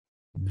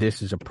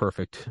 This is a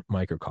perfect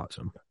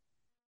microcosm.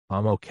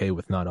 I'm okay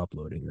with not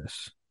uploading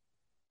this.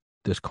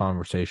 This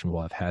conversation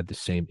will have had the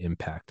same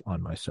impact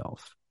on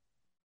myself.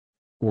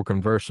 Or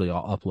conversely,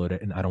 I'll upload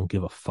it and I don't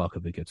give a fuck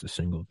if it gets a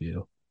single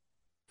view.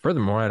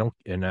 Furthermore,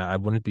 I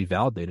wouldn't be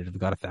validated if it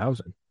got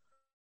 1,000.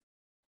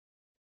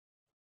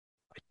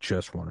 I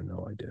just want to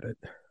know I did it.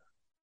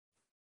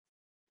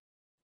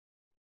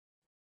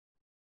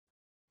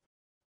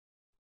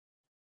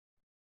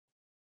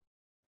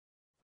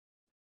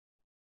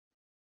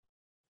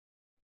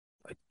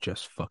 I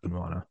just fucking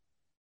wanna.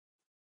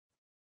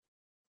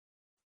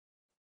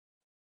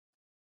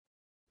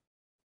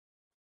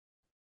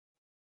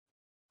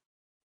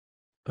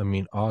 I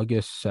mean,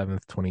 August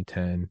 7th,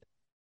 2010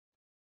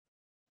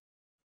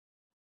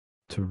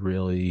 to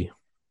really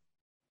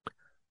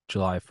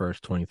July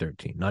 1st,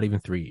 2013. Not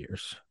even 3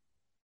 years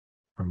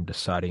from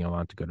deciding I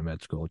wanted to go to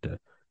med school to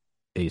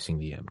acing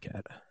the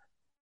MCAT.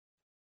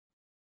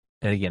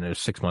 And again, it was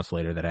 6 months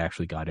later that I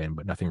actually got in,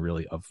 but nothing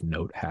really of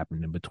note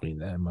happened in between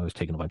them. I was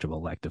taking a bunch of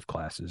elective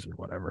classes and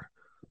whatever.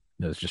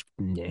 It was just,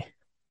 nah.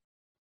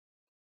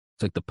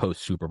 It's like the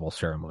post Super Bowl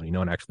ceremony. No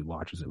one actually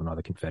watches it when all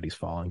the confetti's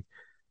falling.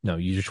 No,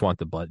 you just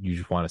want you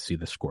just want to see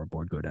the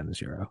scoreboard go down to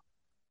 0.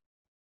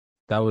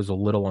 That was a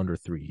little under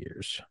 3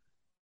 years.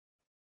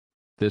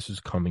 This is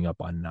coming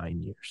up on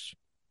 9 years.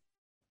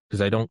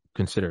 Because I don't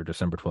consider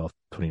December 12th,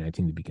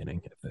 2019 the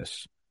beginning of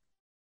this.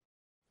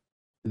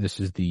 This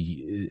is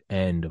the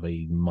end of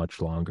a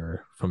much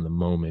longer from the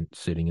moment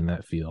sitting in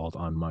that field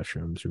on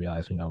mushrooms,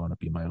 realizing I want to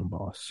be my own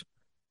boss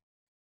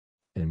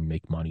and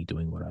make money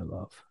doing what I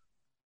love.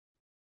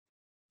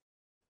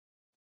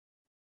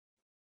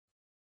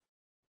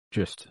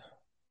 Just,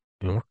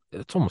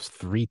 it's almost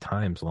 3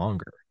 times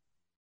longer.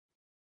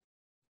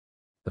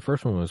 The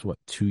first one was what,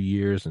 2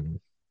 years, and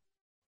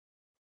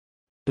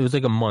it was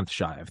like a month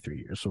shy of 3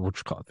 years. So we'll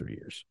just call it 3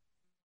 years.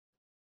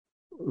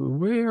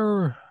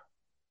 we're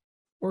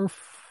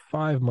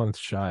 5 months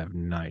shy of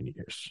 9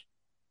 years.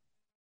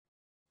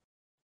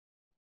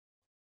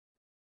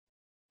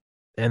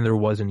 And there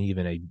wasn't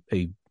even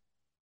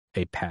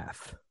a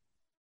path.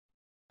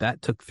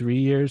 That took 3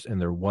 years, and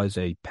there was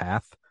a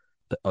path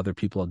that other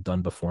people had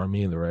done before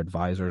me. There were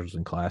advisors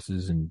and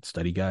classes and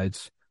study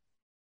guides.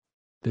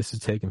 This has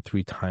taken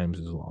 3 times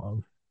as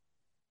long,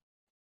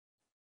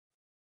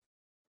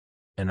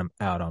 and I'm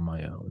out on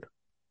my own.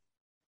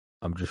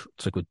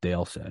 It's like what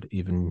Dale said,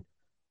 even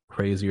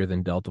crazier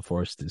than Delta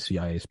Force, the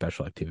CIA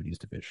Special Activities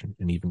Division,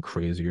 and even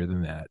crazier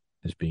than that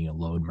is being a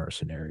lone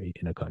mercenary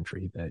in a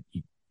country that,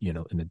 in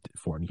a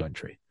foreign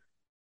country.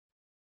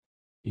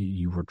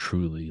 You were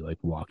truly like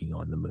walking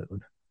on the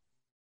moon.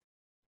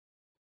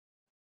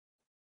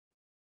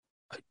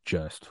 I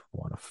just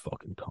want to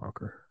fucking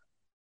conquer.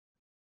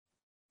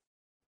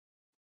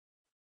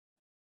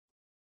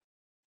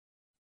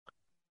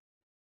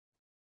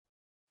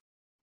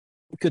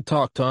 Good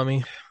talk,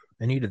 Tommy.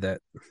 I needed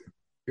that.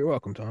 You're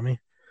welcome, Tommy.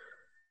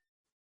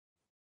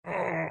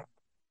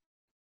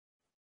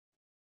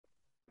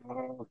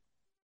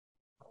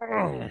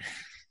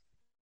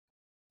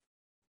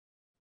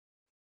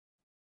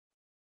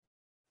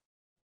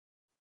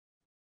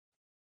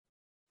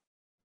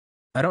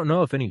 I don't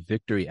know if any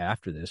victory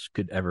after this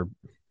could ever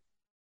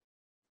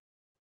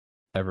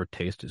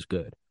taste as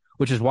good,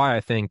 which is why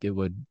I think I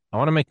want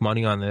to make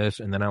money on this,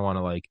 and then I want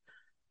to like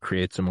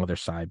create some other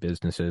side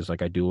businesses.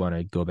 Like I do want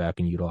to go back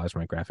and utilize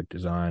my graphic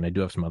design. I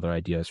do have some other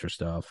ideas for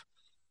stuff,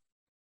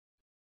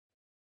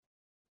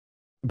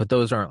 but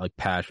those aren't like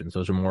passions.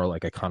 Those are more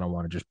like I kind of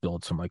want to just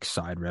build some like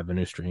side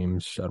revenue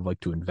streams. I'd like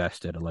to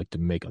invest it. I'd like to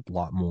make a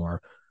lot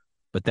more,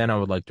 but then I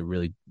would like to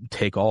really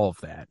take all of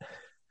that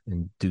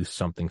and do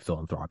something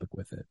philanthropic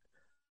with it.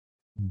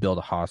 Build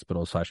a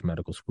hospital /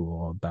 medical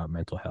school about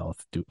mental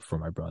health for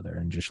my brother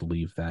and just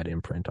leave that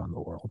imprint on the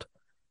world.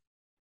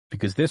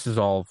 Because this is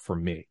all for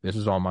me. This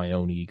is all my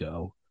own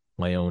ego,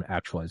 my own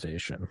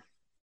actualization.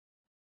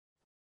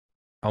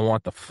 I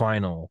want the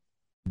final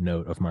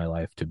note of my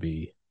life to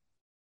be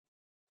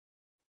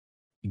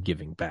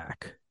giving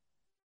back,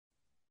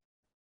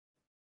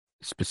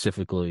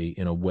 specifically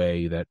in a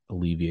way that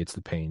alleviates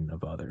the pain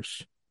of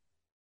others.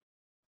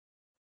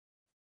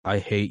 I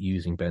hate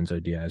using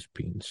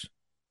benzodiazepines,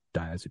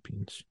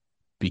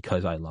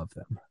 because I love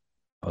them.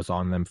 I was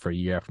on them for a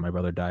year after my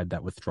brother died.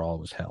 That withdrawal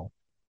was hell.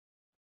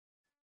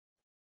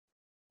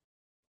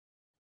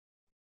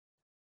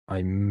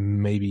 I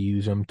maybe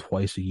use them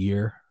twice a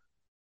year,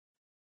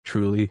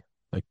 truly,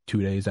 like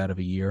 2 days out of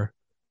a year,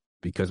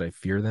 because I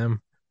fear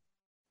them.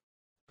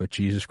 But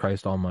Jesus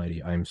Christ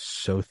Almighty, I'm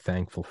so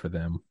thankful for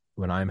them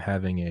when I'm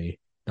having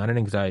not an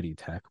anxiety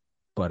attack,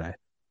 but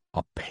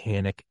a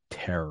panic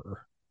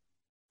terror.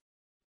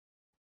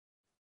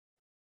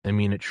 I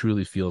mean, it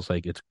truly feels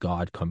like it's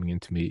God coming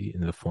into me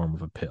in the form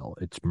of a pill.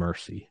 It's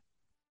mercy.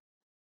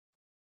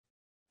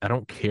 I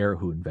don't care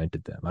who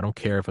invented them. I don't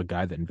care if a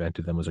guy that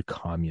invented them was a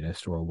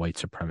communist or a white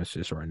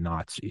supremacist or a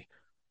Nazi.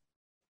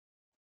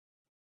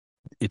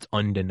 It's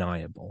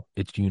undeniable.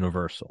 It's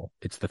universal.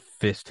 It's the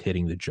fist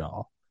hitting the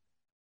jaw.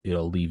 It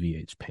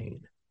alleviates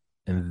pain.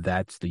 And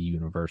that's the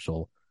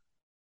universal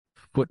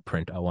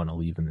footprint I want to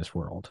leave in this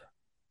world.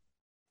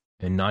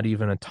 And not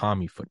even a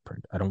Tommy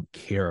footprint. I don't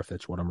care if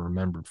that's what I'm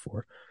remembered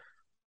for.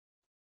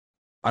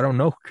 I don't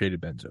know who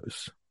created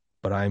benzos,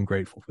 but I am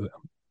grateful for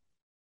them.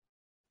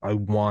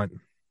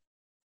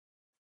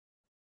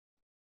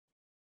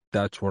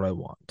 That's what I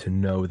want, to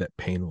know that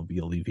pain will be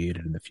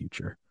alleviated in the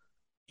future.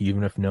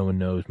 Even if no one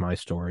knows my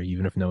story,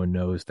 even if no one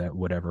knows that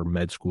whatever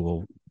med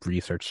school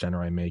research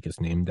center I make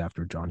is named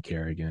after John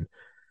Kerrigan,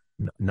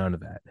 none of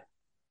that.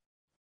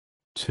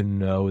 To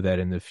know that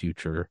in the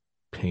future,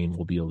 pain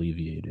will be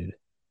alleviated.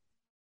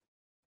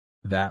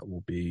 That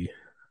will be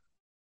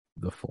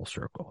the full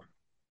circle.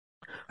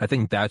 I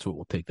think that's what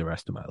will take the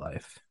rest of my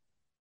life.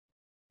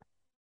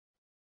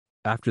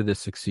 After this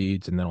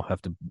succeeds, and then I'll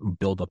have to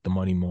build up the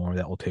money more,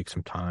 that will take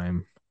some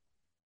time.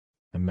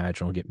 I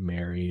imagine I'll get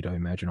married. I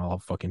imagine I'll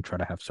fucking try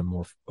to have some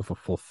more of a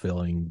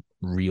fulfilling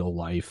real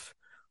life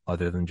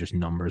other than just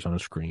numbers on a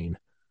screen.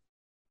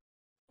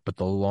 But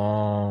the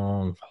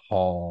long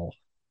haul,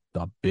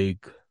 that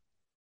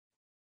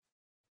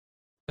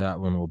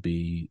one will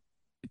be,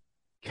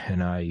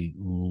 can I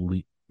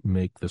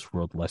make this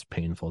world less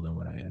painful than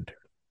when I entered?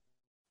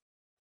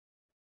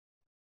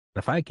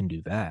 If I can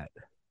do that,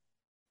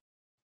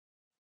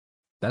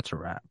 that's a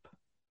wrap.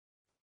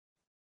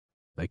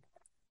 Like,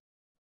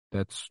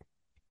 that's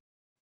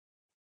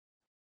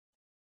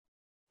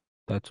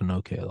an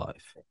okay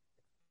life.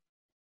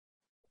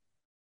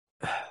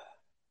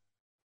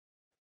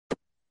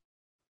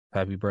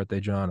 Happy birthday,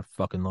 John. I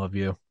fucking love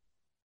you.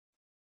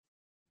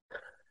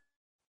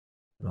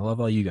 And I love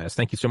all you guys.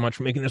 Thank you so much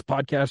for making this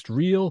podcast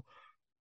real.